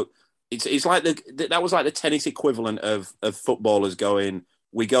idea of, look, it's like that was like the tennis equivalent of footballers going,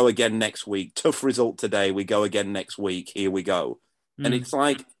 we go again next week. Tough result today. We go again next week. Here we go. And it's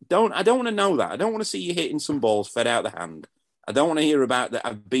like, I don't want to know that. I don't want to see you hitting some balls fed out the hand. I don't want to hear about that.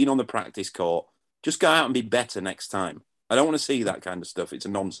 I've been on the practice court. Just go out and be better next time. I don't want to see that kind of stuff. It's a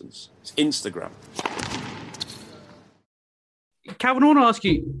nonsense. It's Instagram. Calvin, I want to ask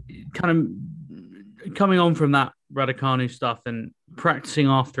you, kind of coming on from that Raducanu stuff and practicing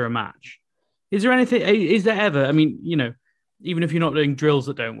after a match, is there ever, I mean, you know, even if you're not doing drills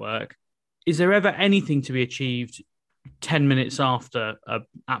that don't work, is there ever anything to be achieved 10 minutes after an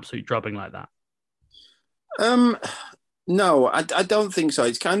absolute drubbing like that? No, I don't think so.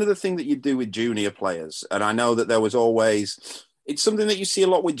 It's kind of the thing that you do with junior players. And I know that there was always, it's something that you see a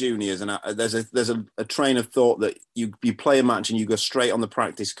lot with juniors. And there's a train of thought that you play a match and you go straight on the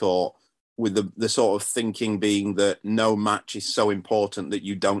practice court with the sort of thinking being that no match is so important that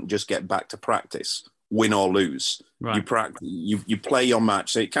you don't just get back to practice, win or lose. Right. You play your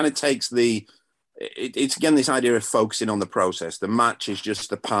match. So it kind of takes it's again this idea of focusing on the process. The match is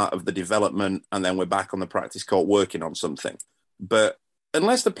just a part of the development, and then we're back on the practice court working on something. But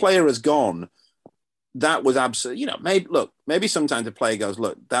unless the player has gone, that was absolutely, you know, maybe sometimes the player goes,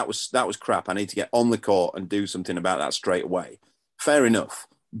 look, that was crap. I need to get on the court and do something about that straight away. Fair enough.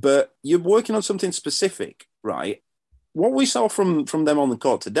 But you're working on something specific, right? What we saw from them on the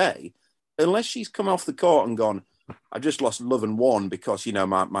court today, unless she's come off the court and gone, I just lost love and won because, you know,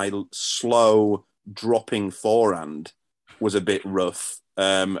 my slow dropping forehand was a bit rough,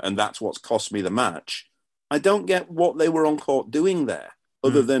 and that's what's cost me the match. I don't get what they were on court doing there,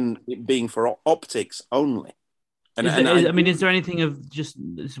 other than it being for optics only. Is there anything of just,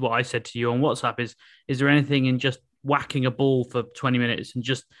 this is what I said to you on WhatsApp, is there anything in just whacking a ball for 20 minutes and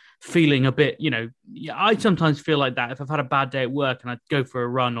just feeling a bit, you know, I sometimes feel like that if I've had a bad day at work and I go for a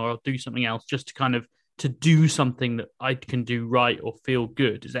run or I'll do something else just to kind of to do something that I can do right or feel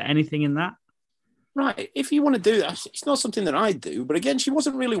good. Is there anything in that? Right. If you want to do that, it's not something that I do. But again, she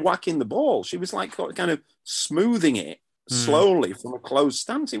wasn't really whacking the ball. She was like kind of smoothing it slowly from a closed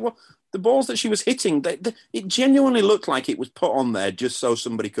stance. The balls that she was hitting, it genuinely looked like it was put on there just so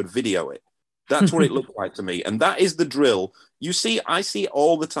somebody could video it. That's what it looked like to me. And that is the drill. I see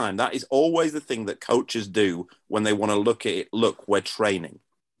all the time. That is always the thing that coaches do when they want to look at it. Look, we're training.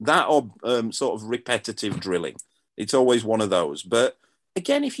 That or sort of repetitive drilling. It's always one of those. But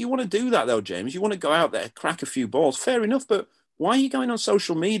again, if you want to do that, though, James, you want to go out there, crack a few balls, fair enough. But why are you going on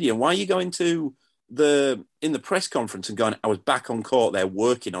social media? Why are you going to in the press conference and going, I was back on court there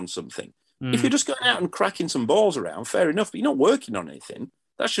working on something? If you're just going out and cracking some balls around, fair enough, but you're not working on anything.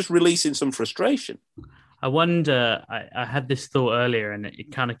 That's just releasing some frustration. I wonder, I had this thought earlier and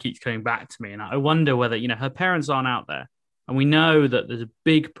it kind of keeps coming back to me. And I wonder whether, her parents aren't out there. And we know that there's a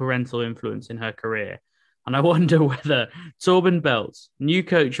big parental influence in her career. And I wonder whether Torben Beltz, new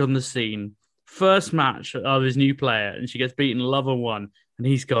coach on the scene, first match of his new player, and she gets beaten 11-1. And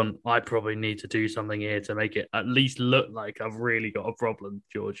he's gone, I probably need to do something here to make it at least look like I've really got a problem,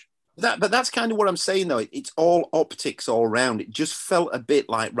 George. But that's kind of what I'm saying, though. It's all optics all around. It just felt a bit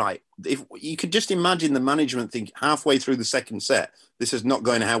like, right, if you could just imagine the management think halfway through the second set, this is not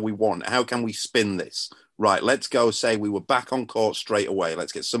going how we want. How can we spin this? Right, let's go say we were back on court straight away.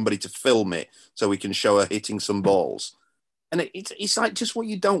 Let's get somebody to film it so we can show her hitting some balls. And it's like just what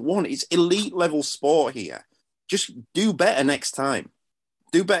you don't want. It's elite level sport here. Just do better next time.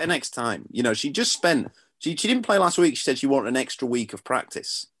 Do better next time. She just spent... She didn't play last week. She said she wanted an extra week of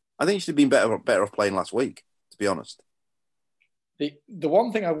practice. I think she'd have been better off playing last week, to be honest. The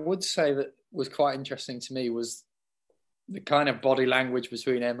one thing I would say that was quite interesting to me was the kind of body language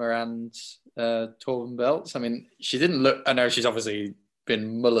between Emma and Torben Beltz. I mean, she didn't look... I know she's obviously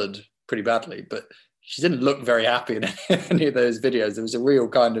been mullered pretty badly, but she didn't look very happy in any of those videos. There was a real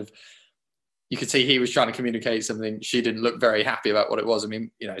kind of... You could see he was trying to communicate something. She didn't look very happy about what it was. I mean,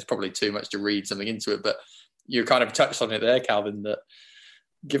 it's probably too much to read something into it, but you kind of touched on it there, Calvin, that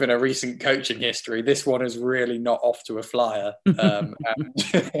given a recent coaching history, this one is really not off to a flyer. And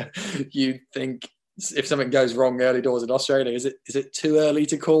you think if something goes wrong early doors in Australia, is it too early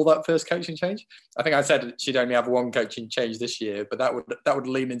to call that first coaching change? I think I said she'd only have one coaching change this year, but that would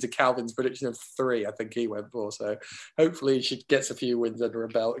lean into Calvin's prediction of 3. I think he went for. So hopefully she gets a few wins under her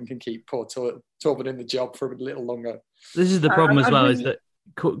belt and can keep poor Torben in the job for a little longer. This is the problem as well, is that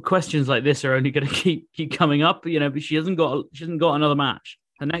questions like this are only going to keep coming up. But she hasn't got another match.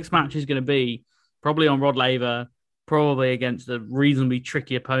 Her next match is going to be probably on Rod Laver, probably against a reasonably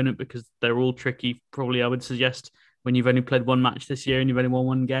tricky opponent, because they're all tricky, probably, I would suggest, when you've only played one match this year and you've only won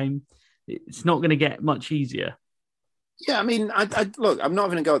one game. It's not going to get much easier. Yeah, I mean, look, I'm not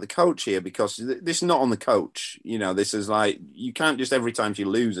going to go at the coach here because this is not on the coach. This is like, you can't just every time she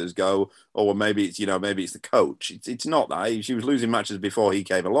loses go, oh, well, maybe it's the coach. It's not that. She was losing matches before he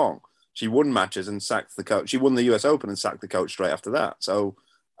came along. She won matches and sacked the coach. She won the US Open and sacked the coach straight after that. So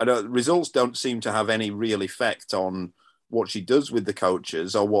results don't seem to have any real effect on what she does with the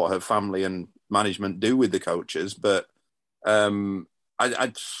coaches or what her family and management do with the coaches. But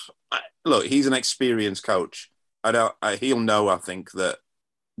look, he's an experienced coach. He'll know, I think, that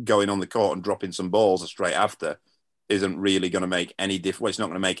going on the court and dropping some balls straight after isn't really going to make any difference. Well, it's not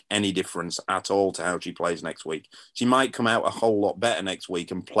going to make any difference at all to how she plays next week. She might come out a whole lot better next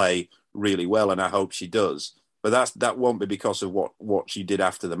week and play really well, and I hope she does. But that won't be because of what she did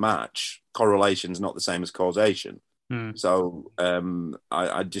after the match. Correlation's not the same as causation. So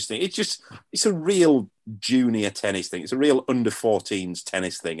I just think it's a real junior tennis thing. It's a real under-14s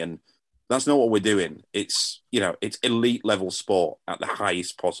tennis thing, and that's not what we're doing. It's elite level sport at the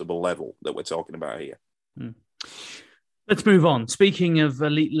highest possible level that we're talking about here. Let's move on. Speaking of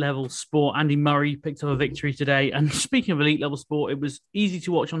elite level sport, Andy Murray picked up a victory today. And speaking of elite level sport, it was easy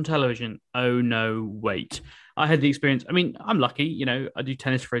to watch on television. Oh, no, wait. I had the experience. I mean, I'm lucky, I do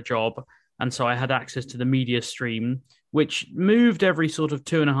tennis for a job. And so I had access to the media stream, which moved every sort of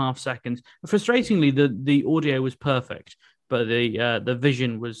 2.5 seconds. Frustratingly, the audio was perfect, but the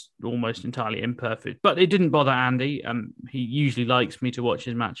vision was almost entirely imperfect. But it didn't bother Andy. He usually likes me to watch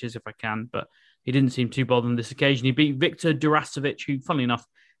his matches if I can, but he didn't seem too bothered on this occasion. He beat Viktor Durasovic, who, funnily enough,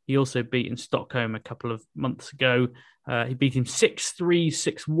 he also beat in Stockholm a couple of months ago. He beat him 6-3,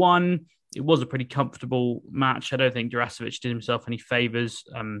 6-1. It was a pretty comfortable match. I don't think Durasovic did himself any favours.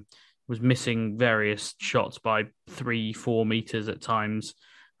 Was missing various shots by 3-4 meters at times.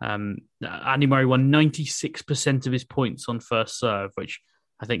 Andy Murray won 96% of his points on first serve, which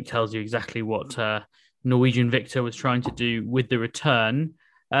I think tells you exactly what Norwegian Viktor was trying to do with the return.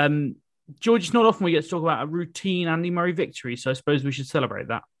 George, it's not often we get to talk about a routine Andy Murray victory, so I suppose we should celebrate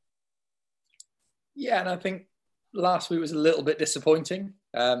that. Yeah, and I think last week was a little bit disappointing.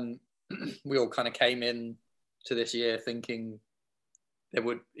 We all kind of came in to this year thinking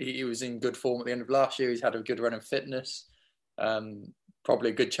he was in good form at the end of last year. He's had a good run of fitness. Probably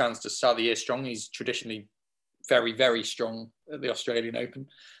a good chance to start the year strong. He's traditionally very, very strong at the Australian Open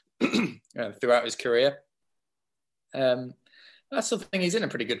throughout his career. And That's something. He's in a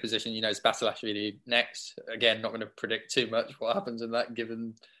pretty good position. It's Basilashvili next. Again, not going to predict too much what happens in that,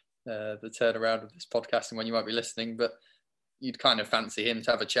 given the turnaround of this podcast and when you might be listening. But you'd kind of fancy him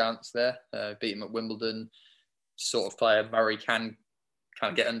to have a chance there. Beat him at Wimbledon. Sort of player Murray can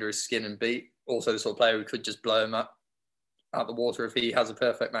kind of get under his skin and beat. Also the sort of player who could just blow him up out the water if he has a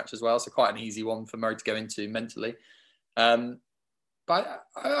perfect match as well. So quite an easy one for Murray to go into mentally. But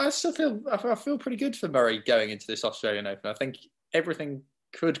I still feel pretty good for Murray going into this Australian Open. I think everything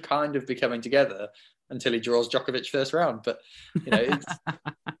could kind of be coming together until he draws Djokovic first round. But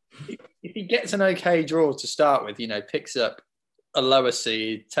if he gets an okay draw to start with, picks up a lower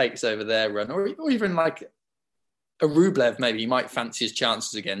seed, takes over their run, or even like a Rublev, maybe he might fancy his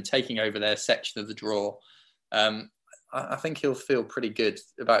chances again, taking over their section of the draw. I think he'll feel pretty good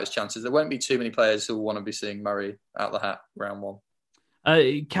about his chances. There won't be too many players who will want to be seeing Murray out the hat round one.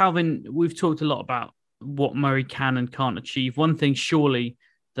 Calvin, we've talked a lot about what Murray can and can't achieve. One thing, surely,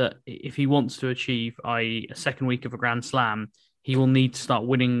 that if he wants to achieve, i.e. a second week of a Grand Slam, he will need to start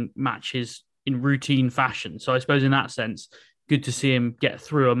winning matches in routine fashion. So I suppose in that sense, good to see him get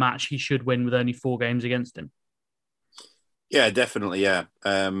through a match he should win with only 4 games against him. Yeah, definitely, yeah.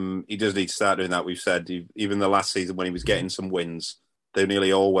 He does need to start doing that. We've said even the last season when he was getting some wins, they were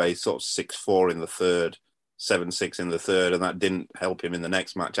nearly always sort of 6-4 in the third, 7-6 in the third, and that didn't help him in the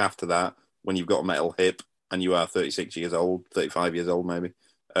next match after that. When you've got a metal hip and you are 36 years old, 35 years old maybe,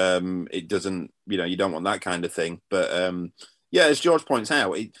 it doesn't, you don't want that kind of thing. But yeah, as George points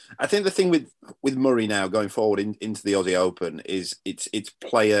out, I think the thing with Murray now going forward into the Aussie Open is it's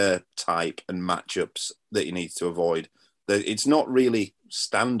player type and matchups that he needs to avoid. It's not really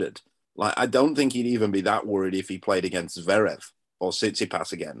standard. Like, I don't think he'd even be that worried if he played against Zverev or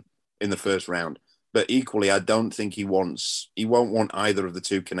Tsitsipas again in the first round. But equally, I don't think he won't want either of the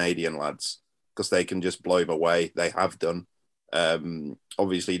 2 Canadian lads because they can just blow him away. They have done.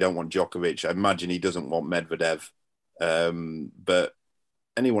 Obviously, you don't want Djokovic. I imagine he doesn't want Medvedev. But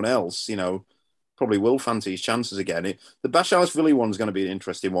anyone else, probably will fancy his chances again. The Basilashvili one's going to be an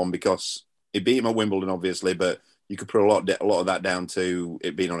interesting one because he beat him at Wimbledon, obviously, but you could put a lot of that down to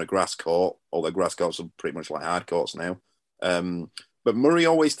it being on a grass court, although grass courts are pretty much like hard courts now. But Murray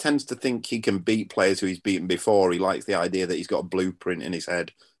always tends to think he can beat players who he's beaten before. He likes the idea that he's got a blueprint in his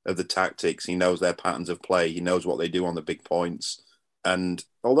head of the tactics. He knows their patterns of play. He knows what they do on the big points. And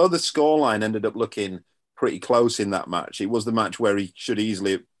although the scoreline ended up looking pretty close in that match, it was the match where he should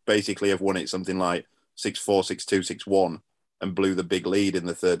easily basically have won it something like 6-4, 6-2, 6-1 and blew the big lead in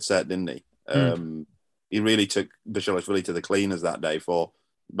the third set, didn't he? He really took Basilashvili to the cleaners that day for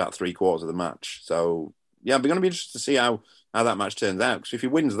about 3/4 of the match. So, yeah, we're going to be interested to see how that match turns out. Because if he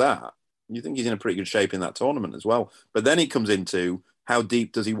wins that, you think he's in a pretty good shape in that tournament as well. But then it comes into how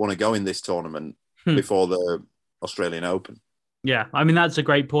deep does he want to go in this tournament before the Australian Open? Yeah, I mean, that's a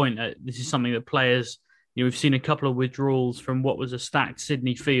great point. This is something that players, we've seen a couple of withdrawals from what was a stacked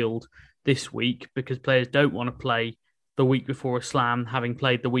Sydney field this week because players don't want to play the week before a slam, having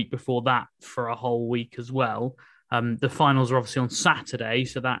played the week before that for a whole week as well. The finals are obviously on Saturday,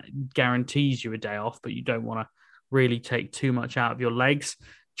 so that guarantees you a day off, but you don't want to really take too much out of your legs.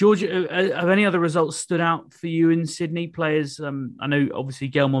 George, have any other results stood out for you in Sydney? Players, I know obviously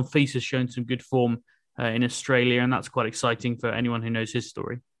Gael Monfils has shown some good form in Australia, and that's quite exciting for anyone who knows his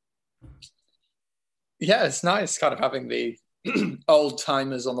story. Yeah, it's nice kind of having the old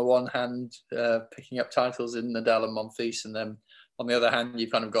timers on the one hand, picking up titles in Nadal and Monfils, and then on the other hand,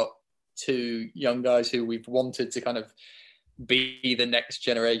 you've kind of got 2 young guys who we've wanted to kind of be the next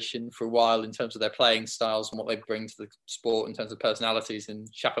generation for a while in terms of their playing styles and what they bring to the sport in terms of personalities, and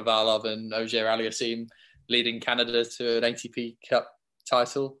Shapovalov and Auger-Aliassime leading Canada to an ATP Cup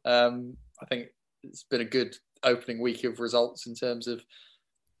title. I think it's been a good opening week of results in terms of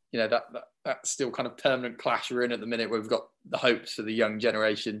that still kind of permanent clash we're in at the minute, where we've got the hopes for the young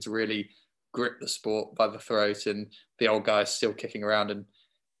generation to really grip the sport by the throat, and the old guys still kicking around. And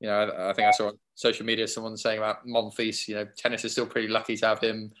I think I saw on social media someone saying about Monfils, tennis is still pretty lucky to have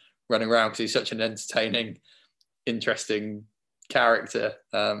him running around because he's such an entertaining, interesting character.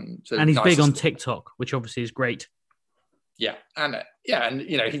 And he's big on TikTok, which obviously is great. Yeah, and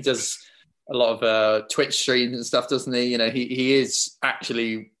he does a lot of Twitch streams and stuff, doesn't he? He is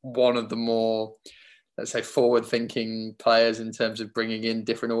actually one of the more, let's say, forward-thinking players in terms of bringing in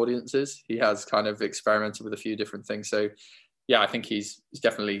different audiences. He has kind of experimented with a few different things. So, yeah, I think it's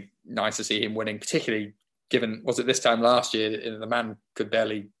definitely nice to see him winning, particularly given, was it this time last year, the man could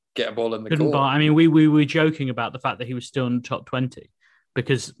barely get a ball in the court. I mean, we were joking about the fact that he was still in the top 20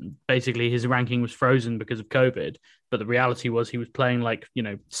 because basically his ranking was frozen because of COVID. But the reality was he was playing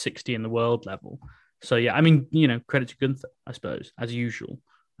 60 in the world level. So yeah, I mean, credit to Gunther, I suppose, as usual,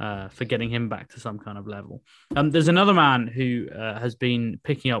 for getting him back to some kind of level. There's another man who has been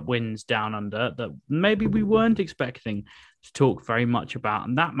picking up wins down under that maybe we weren't expecting to talk very much about,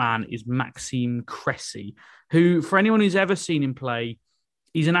 and that man is Maxime Cressy, who, for anyone who's ever seen him play,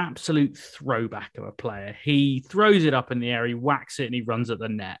 he's an absolute throwback of a player. He throws it up in the air, he whacks it, and he runs at the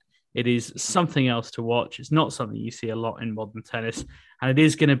net. It is something else to watch. It's not something you see a lot in modern tennis, and it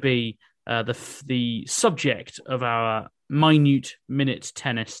is going to be the subject of our minute minute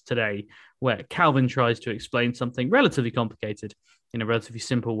tennis today, where Calvin tries to explain something relatively complicated in a relatively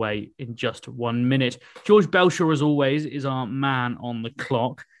simple way in just 1 minute. George Belshaw, as always, is our man on the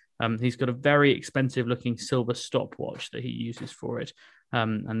clock. He's got a very expensive-looking silver stopwatch that he uses for it,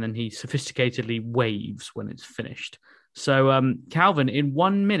 and then he sophisticatedly waves when it's finished. So, Calvin, in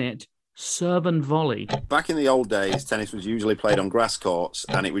 1 minute, serve and volley. Back in the old days, tennis was usually played on grass courts,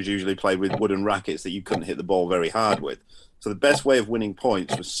 and it was usually played with wooden rackets that you couldn't hit the ball very hard with. So the best way of winning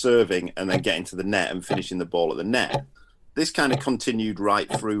points was serving and then getting to the net and finishing the ball at the net. This kind of continued right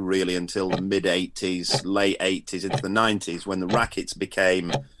through really until the mid-80s, late 80s into the 90s, when the rackets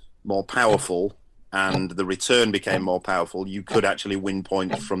became more powerful and the return became more powerful. You could actually win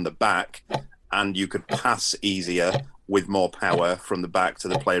points from the back, and you could pass easier with more power from the back to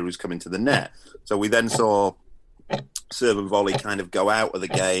the player who's coming to the net. So we then saw serve and volley kind of go out of the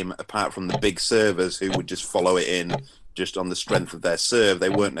game, apart from the big servers who would just follow it in just on the strength of their serve. They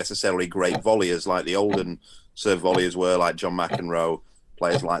weren't necessarily great volleyers like the olden serve volleyers were, like John McEnroe,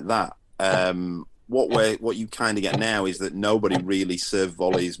 players like that. What you kind of get now is that nobody really serve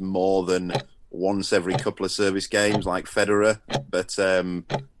volleys more than once every couple of service games, like Federer. But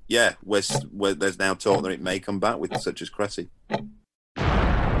yeah, there's now talk that it may come back with such as Cressy.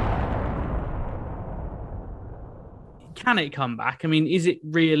 Can it come back? I mean, is it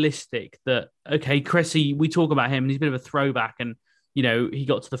realistic that, okay, Cressy, we talk about him and he's a bit of a throwback, and, he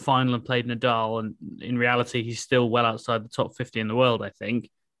got to the final and played Nadal, and in reality, he's still well outside the top 50 in the world, I think.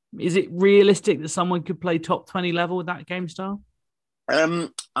 Is it realistic that someone could play top 20 level with that game style?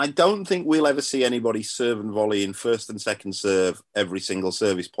 I don't think we'll ever see anybody serve and volley in first and second serve every single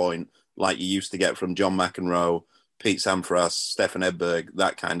service point like you used to get from John McEnroe, Pete Sampras, Stefan Edberg,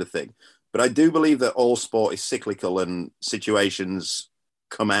 that kind of thing. But I do believe that all sport is cyclical and situations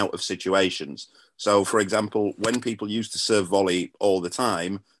come out of situations. So, for example, when people used to serve volley all the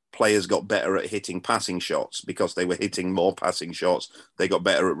time, players got better at hitting passing shots because they were hitting more passing shots. They got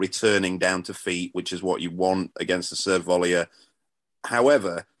better at returning down to feet, which is what you want against a serve volleyer.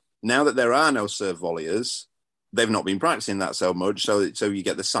 However, now that there are no serve volleyers, they've not been practicing that so much, so you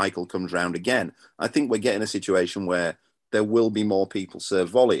get the cycle comes round again. I think we're getting a situation where there will be more people serve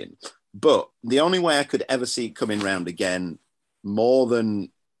volleying. But the only way I could ever see it coming round again, more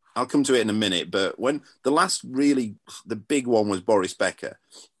than, I'll come to it in a minute, but when the big one was Boris Becker.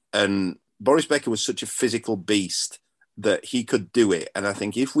 And Boris Becker was such a physical beast that he could do it. And I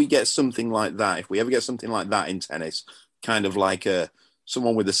think if we get something like that, if we ever get something like that in tennis, kind of like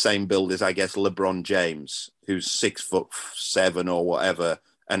someone with the same build as, I guess, LeBron James, who's 6'7" or whatever,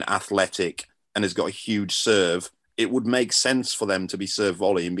 and athletic and has got a huge serve, it would make sense for them to be serve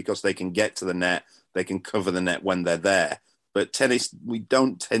volleying because they can get to the net, they can cover the net when they're there. But tennis, we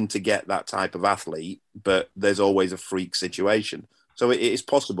don't tend to get that type of athlete, but there's always a freak situation. So it is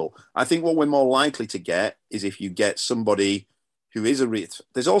possible. I think what we're more likely to get is if you get somebody who is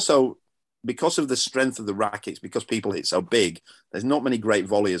there's also, because of the strength of the rackets, because people hit so big, there's not many great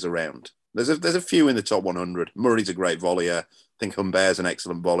volleyers around. There's a few in the top 100. Murray's a great volleyer. I think Humbert's an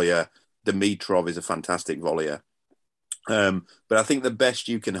excellent volleyer. Dimitrov is a fantastic volleyer. But I think the best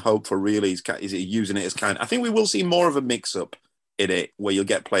you can hope for really is using it as I think we will see more of a mix-up in it, where you'll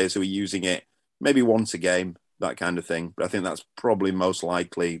get players who are using it maybe once a game, that kind of thing. But I think that's probably most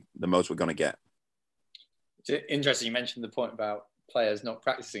likely the most we're going to get. It's interesting you mentioned the point about players not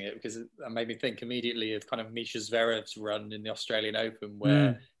practicing it, because it made me think immediately of kind of Misha Zverev's run in the Australian Open,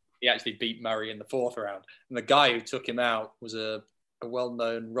 where he actually beat Murray in the fourth round. And the guy who took him out was a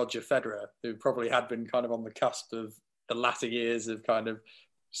well-known Roger Federer, who probably had been kind of on the cusp of the latter years of kind of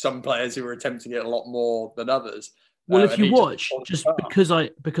some players who were attempting it a lot more than others. Well, if you watch, just because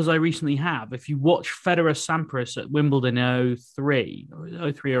I recently have, if you watch Federer Sampras at Wimbledon 03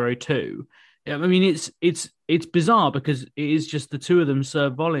 or 02, I mean, it's bizarre because it is just the two of them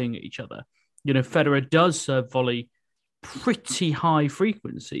serve volleying at each other. Federer does serve volley pretty high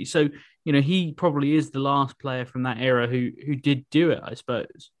frequency. So, he probably is the last player from that era who did do it, I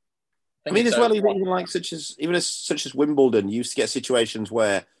suppose. I mean, as well, even like such as Wimbledon, you used to get situations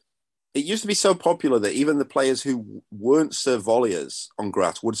where it used to be so popular that even the players who weren't serve volleyers on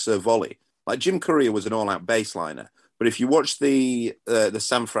grass would serve volley. Like Jim Courier was an all-out baseliner, but if you watch the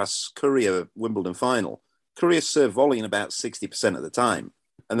Sampras Courier Wimbledon final, Courier served volley in about 60% of the time,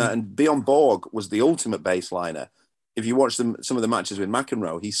 and Bjorn Borg was the ultimate baseliner. If you watch some of the matches with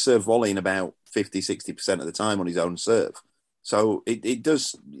McEnroe, he served volley in about 50-60% of the time on his own serve. So it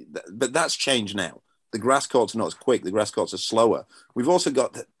does, but that's changed now. The grass courts are not as quick. The grass courts are slower. We've also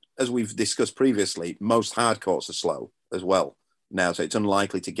got, as we've discussed previously, most hard courts are slow as well now, so it's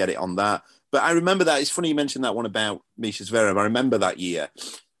unlikely to get it on that. But I remember that. It's funny you mentioned that one about Misha Zverev. I remember that year.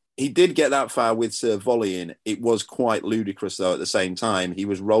 He did get that far with serve volleying. It was quite ludicrous, though, at the same time. He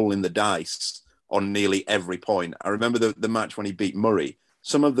was rolling the dice on nearly every point. I remember the match when he beat Murray.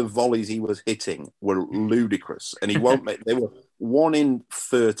 Some of the volleys he was hitting were ludicrous, and he won't make. They were 1 in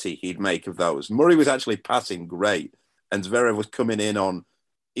 30 he'd make of those. Murray was actually passing great, and Zverev was coming in on.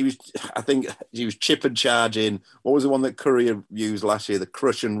 I think he was chip and charging. What was the one that Courier used last year? The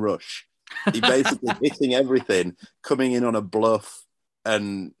crush and rush. He basically hitting everything, coming in on a bluff,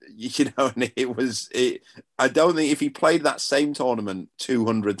 and and it was. I don't think if he played that same tournament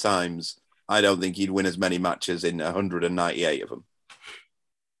 200 times, I don't think he'd win as many matches in 198 of them.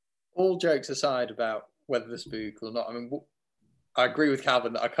 All jokes aside about whether the spook or not, I mean, I agree with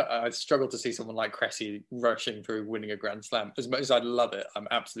Calvin that I struggle to see someone like Cressy rushing through winning a Grand Slam. As much as I'd love it, I'm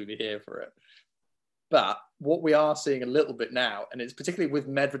absolutely here for it. But what we are seeing a little bit now, and it's particularly with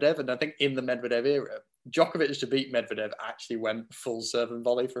Medvedev, and I think in the Medvedev era, Djokovic to beat Medvedev actually went full serve and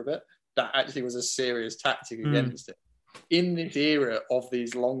volley for a bit. That actually was a serious tactic against it. In this era of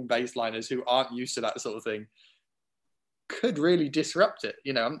these long baseliners who aren't used to that sort of thing, could really disrupt it.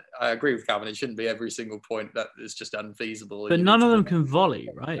 I agree with Calvin. It shouldn't be every single point that is just unfeasible. But none of them can volley,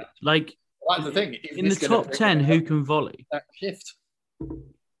 right? Like that's the thing. In the top 10, who can volley? That shift.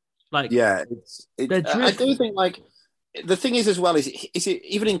 I do think the thing is as well is it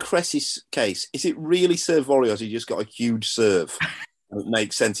even in Cressy's case, is it really serve volley or has he just got a huge serve? It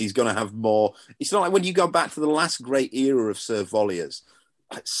makes sense. He's going to have more. It's not like when you go back to the last great era of serve volleyers.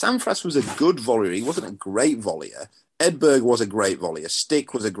 Sampras was a good volleyer. He wasn't a great volleyer. Edberg was a great volleyer.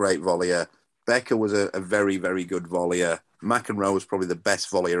 Stick was a great volleyer. Becker was a very, very good volleyer. McEnroe was probably the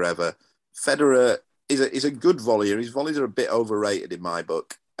best volleyer ever. Federer is a good volleyer. His volleys are a bit overrated in my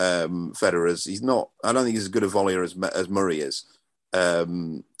book. Federer's. He's not. I don't think he's as good a volleyer as Murray is.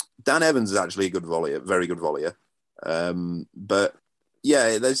 Dan Evans is actually a good volleyer, very good volleyer. But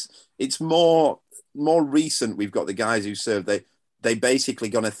yeah, it's more recent. We've got the guys who serve. They basically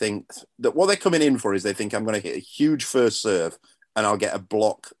going to think that what they're coming in for is they think I'm going to hit a huge first serve and I'll get a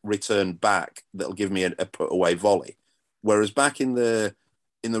block return back that'll give me a put away volley. Whereas back in the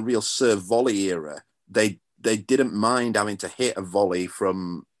real serve volley era, they didn't mind having to hit a volley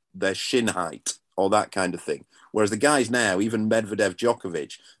from their shin height or that kind of thing. Whereas the guys now, even Medvedev,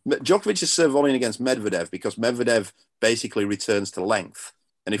 Djokovic is serve volleying against Medvedev because Medvedev basically returns to length.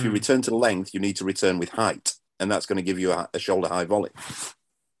 And if you return to length, you need to return with height. And that's going to give you a shoulder-high volley.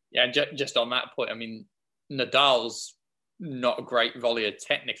 Yeah, just on that point, I mean, Nadal's not a great volleyer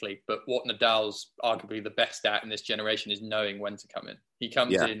technically, but what Nadal's arguably the best at in this generation is knowing when to come in. He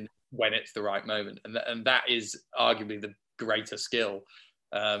comes in when it's the right moment. And that is arguably the greater skill,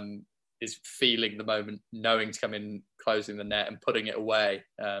 is feeling the moment, knowing to come in, closing the net and putting it away.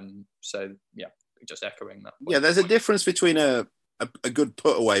 So, yeah, just echoing that point. Yeah, there's a difference between a good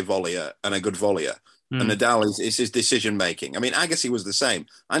put-away volleyer and a good volleyer. And Nadal is his decision-making. I mean, Agassi was the same.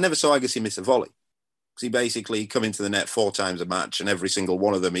 I never saw Agassi miss a volley. Because he basically come into the net 4 times a match, and every single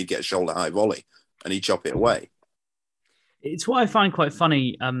one of them, he'd get a shoulder-high volley, and he'd chop it away. It's what I find quite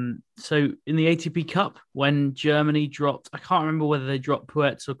funny. So in the ATP Cup, when Germany dropped, I can't remember whether they dropped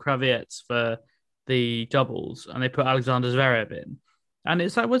Puetz or Kravietz for the doubles, and they put Alexander Zverev in. And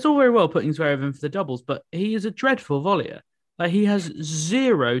it's like, well, it's all very well putting Zverev in for the doubles, but he is a dreadful volleyer. He has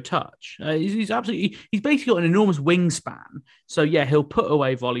zero touch. He's basically got an enormous wingspan. So yeah, he'll put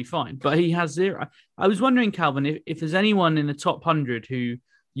away volley fine, but he has zero. I was wondering, Calvin, if there's anyone in the top 100 who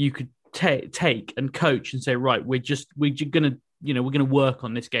you could take and coach and say, right, we're gonna work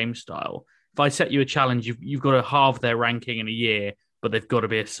on this game style. If I set you a challenge, you've got to halve their ranking in a year, but they've got to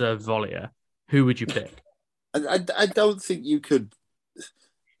be a serve volleyer. Who would you pick? I don't think you could.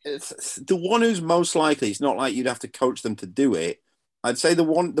 It's the one who's most likely. It's not like you'd have to coach them to do it. I'd say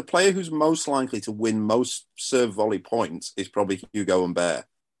the player who's most likely to win most serve volley points is probably Hugo Humbert.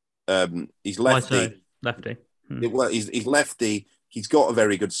 He's lefty. Lefty. Well, he's lefty. He's got a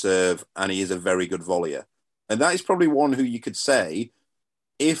very good serve, and he is a very good volleyer. And that is probably one who you could say,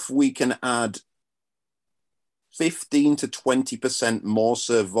 if we can add 15 to 20% more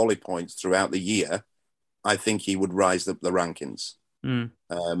serve volley points throughout the year, I think he would rise up the rankings.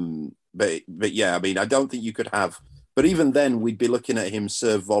 But yeah, I mean, I don't think you could have. But even then, we'd be looking at him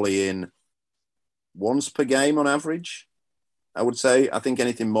serve volleying once per game on average, I would say. I think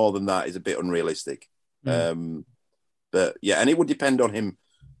anything more than that is a bit unrealistic. But yeah, and it would depend on him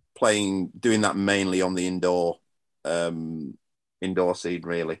doing that mainly on the indoor scene,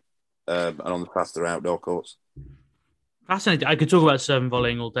 really, and on the faster outdoor courts. Fascinating. I could talk about serve and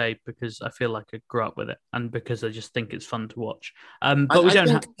volleying all day because I feel like I grew up with it and because I just think it's fun to watch. But we don't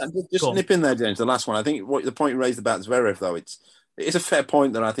have... Just nip in there, James, the last one. I think the point you raised about Zverev, though, it's a fair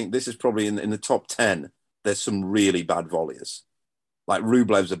point that I think this is probably in the top 10. There's some really bad volleyers. Like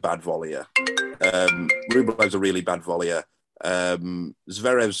Rublev's a bad volleyer. Rublev's a really bad volleyer.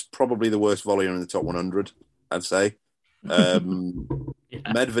 Zverev's probably the worst volleyer in the top 100, I'd say.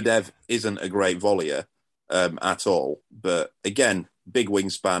 Medvedev isn't a great volleyer at all, but again, big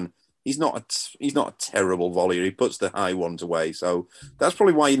wingspan. He's not a terrible volleyer. He puts the high ones away, so that's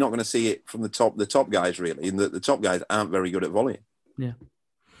probably why you're not going to see it from the top guys, really. And the top guys aren't very good at volleying. Yeah,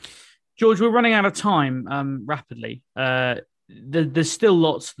 George, we're running out of time rapidly. There's still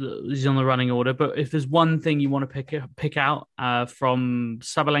lots that is on the running order, but if there's one thing you want to pick out from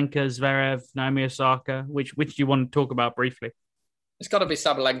Sabalenka, Zverev, Naomi Osaka, which do you want to talk about briefly? It's got to be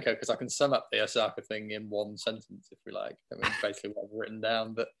Sabalenka because I can sum up the Osaka thing in one sentence, if we like. I mean, basically what I've written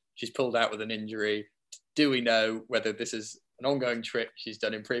down, but she's pulled out with an injury. Do we know whether this is an ongoing trick she's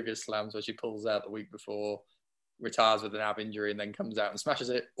done in previous slams where she pulls out the week before, retires with an ab injury and then comes out and smashes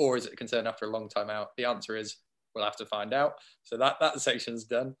it? Or is it a concern after a long time out? The answer is we'll have to find out. So that section's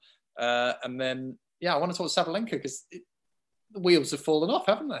done. And then, I want to talk Sabalenka because the wheels have fallen off,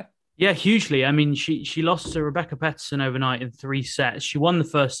 haven't they? Yeah, hugely. I mean, she lost to Rebecca Pettersson overnight in 3 sets. She won the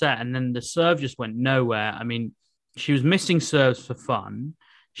first set and then the serve just went nowhere. I mean, she was missing serves for fun.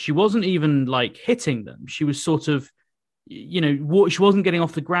 She wasn't even hitting them. She was sort of, she wasn't getting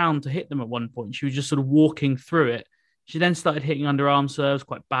off the ground to hit them at one point. She was just sort of walking through it. She then started hitting underarm serves,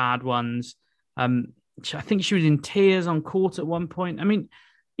 quite bad ones. I think she was in tears on court at one point. I mean,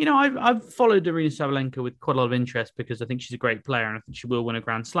 I've followed Aryna Sabalenka with quite a lot of interest because I think she's a great player and I think she will win a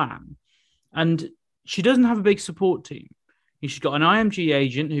Grand Slam. And she doesn't have a big support team. She's got an IMG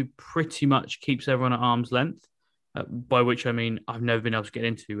agent who pretty much keeps everyone at arm's length, by which I mean I've never been able to get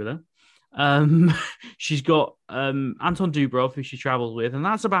into with her. She's got Anton Dubrov, who she travels with, and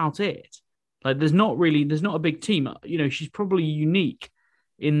that's about it. There's not a big team. She's probably unique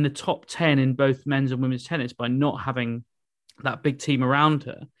in the top 10 in both men's and women's tennis by not having that big team around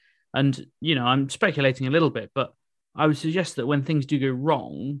her. And, I'm speculating a little bit, but I would suggest that when things do go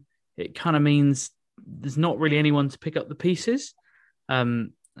wrong, it kind of means there's not really anyone to pick up the pieces.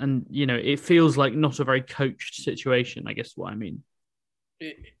 And, it feels like not a very coached situation, I guess what I mean.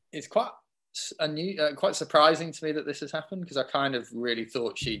 It's quite quite surprising to me that this has happened because I kind of really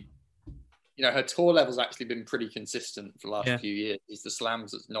thought her tour level's actually been pretty consistent for the last few years. It's the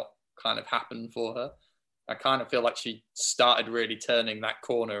slams that's not kind of happened for her. I kind of feel like she started really turning that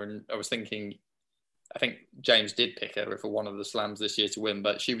corner, and I was thinking, I think James did pick her for one of the slams this year to win,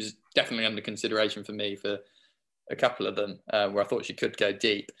 but she was definitely under consideration for me for a couple of them where I thought she could go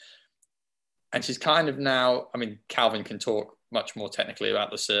deep. And she's kind of now, I mean, Calvin can talk much more technically about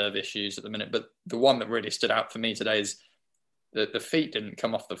the serve issues at the minute, but the one that really stood out for me today is the feet didn't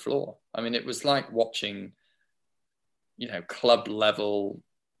come off the floor. I mean, it was like watching, club level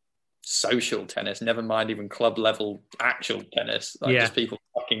social tennis, never mind even club level actual tennis, just people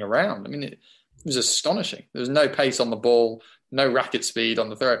fucking around. I mean, it was astonishing. There was no pace on the ball, no racket speed on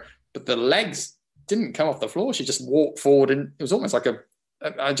the throw, but the legs didn't come off the floor. She just walked forward, and it was almost like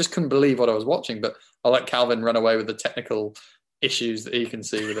I just couldn't believe what I was watching, but I'll let Calvin run away with the technical issues that he can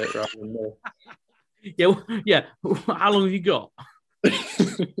see with it rather than me. Yeah. How long have you got?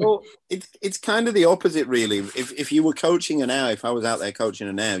 Well, it's kind of the opposite, really. If you were coaching her now, if I was out there coaching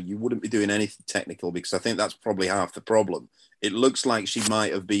her now, you wouldn't be doing anything technical because I think that's probably half the problem. It looks like she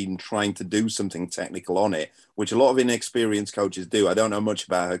might have been trying to do something technical on it, which a lot of inexperienced coaches do. I don't know much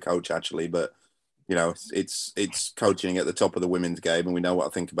about her coach, actually, but, it's coaching at the top of the women's game, and we know what I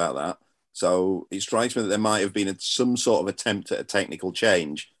think about that. So it strikes me that there might have been some sort of attempt at a technical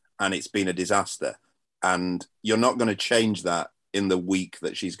change, and it's been a disaster. And you're not going to change that in the week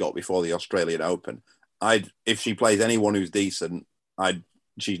that she's got before the Australian Open. If she plays anyone who's decent,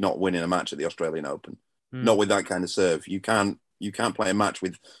 she's not winning a match at the Australian Open. Not with that kind of serve. You can't play a match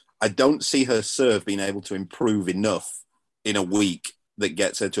with. I don't see her serve being able to improve enough in a week that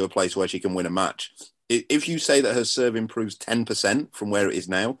gets her to a place where she can win a match. If you say that her serve improves 10% from where it is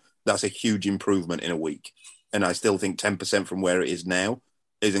now, that's a huge improvement in a week. And I still think 10% from where it is now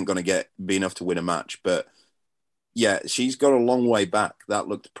isn't going to be enough to win a match. But Yeah, she's got a long way back. That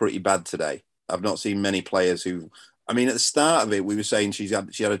looked pretty bad today. I've not seen many players who... I mean, at the start of it, we were saying she had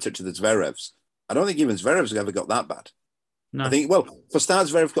a touch of the Zverevs. I don't think even Zverev's ever got that bad. No. I think, well, for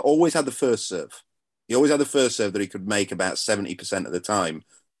starters, Zverev always had the first serve. He always had the first serve that he could make about 70% of the time.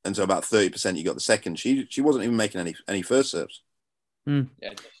 And so about 30% you got the second. She wasn't even making any first serves. Yeah,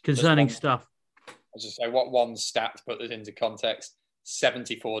 concerning stuff. I was just say, what one stat to put this into context,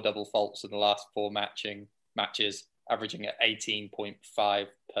 74 double faults in the last 4 matches, averaging at 18.5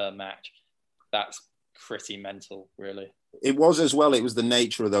 per match. That's pretty mental, really. It was as well. It was the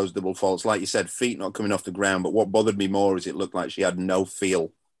nature of those double faults. Like you said, feet not coming off the ground. But what bothered me more is it looked like she had no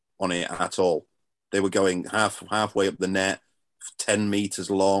feel on it at all. They were going halfway up the net, 10 meters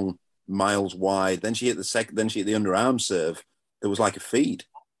long, miles wide. Then she hit Then she hit the underarm serve. It was like a feed,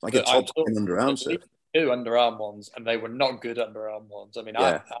 like a top 10 underarm serve. 2 underarm ones, and they were not good underarm ones. I mean,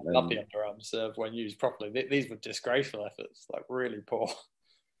 I love the underarm serve when used properly. These were disgraceful efforts, like really poor.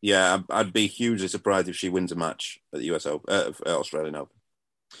 Yeah, I'd be hugely surprised if she wins a match at the US Open, Australian Open.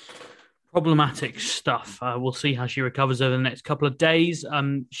 Problematic stuff. We'll see how she recovers over the next couple of days.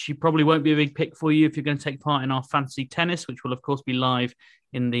 She probably won't be a big pick for you if you're going to take part in our fantasy tennis, which will, of course, be live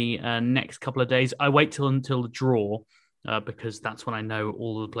in the next couple of days. I wait until the draw because that's when I know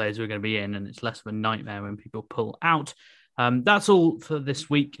all the players who are going to be in, and it's less of a nightmare when people pull out. That's all for this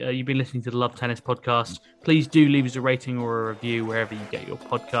week. You've been listening to the Love Tennis podcast. Please do leave us a rating or a review wherever you get your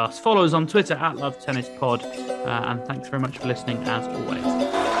podcasts. Follow us on Twitter at Love Tennis Pod. And thanks very much for listening as always.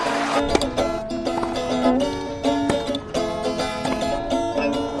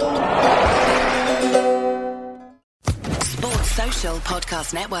 Sports Social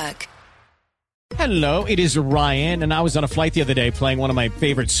Podcast Network. Hello, it is Ryan, and I was on a flight the other day playing one of my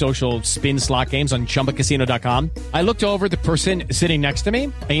favorite social spin slot games on ChumbaCasino.com. I looked over at the person sitting next to me,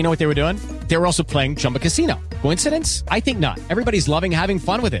 and you know what they were doing? They were also playing Chumba Casino. Coincidence? I think not. Everybody's loving having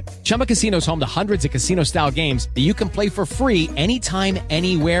fun with it. Chumba Casino is home to hundreds of casino-style games that you can play for free anytime,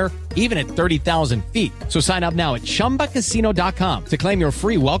 anywhere, even at 30,000 feet. So sign up now at ChumbaCasino.com to claim your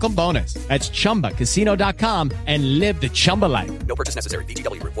free welcome bonus. That's ChumbaCasino.com and live the Chumba life. No purchase necessary.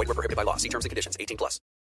 VGW. Void where prohibited by law. See terms and conditions. 18+.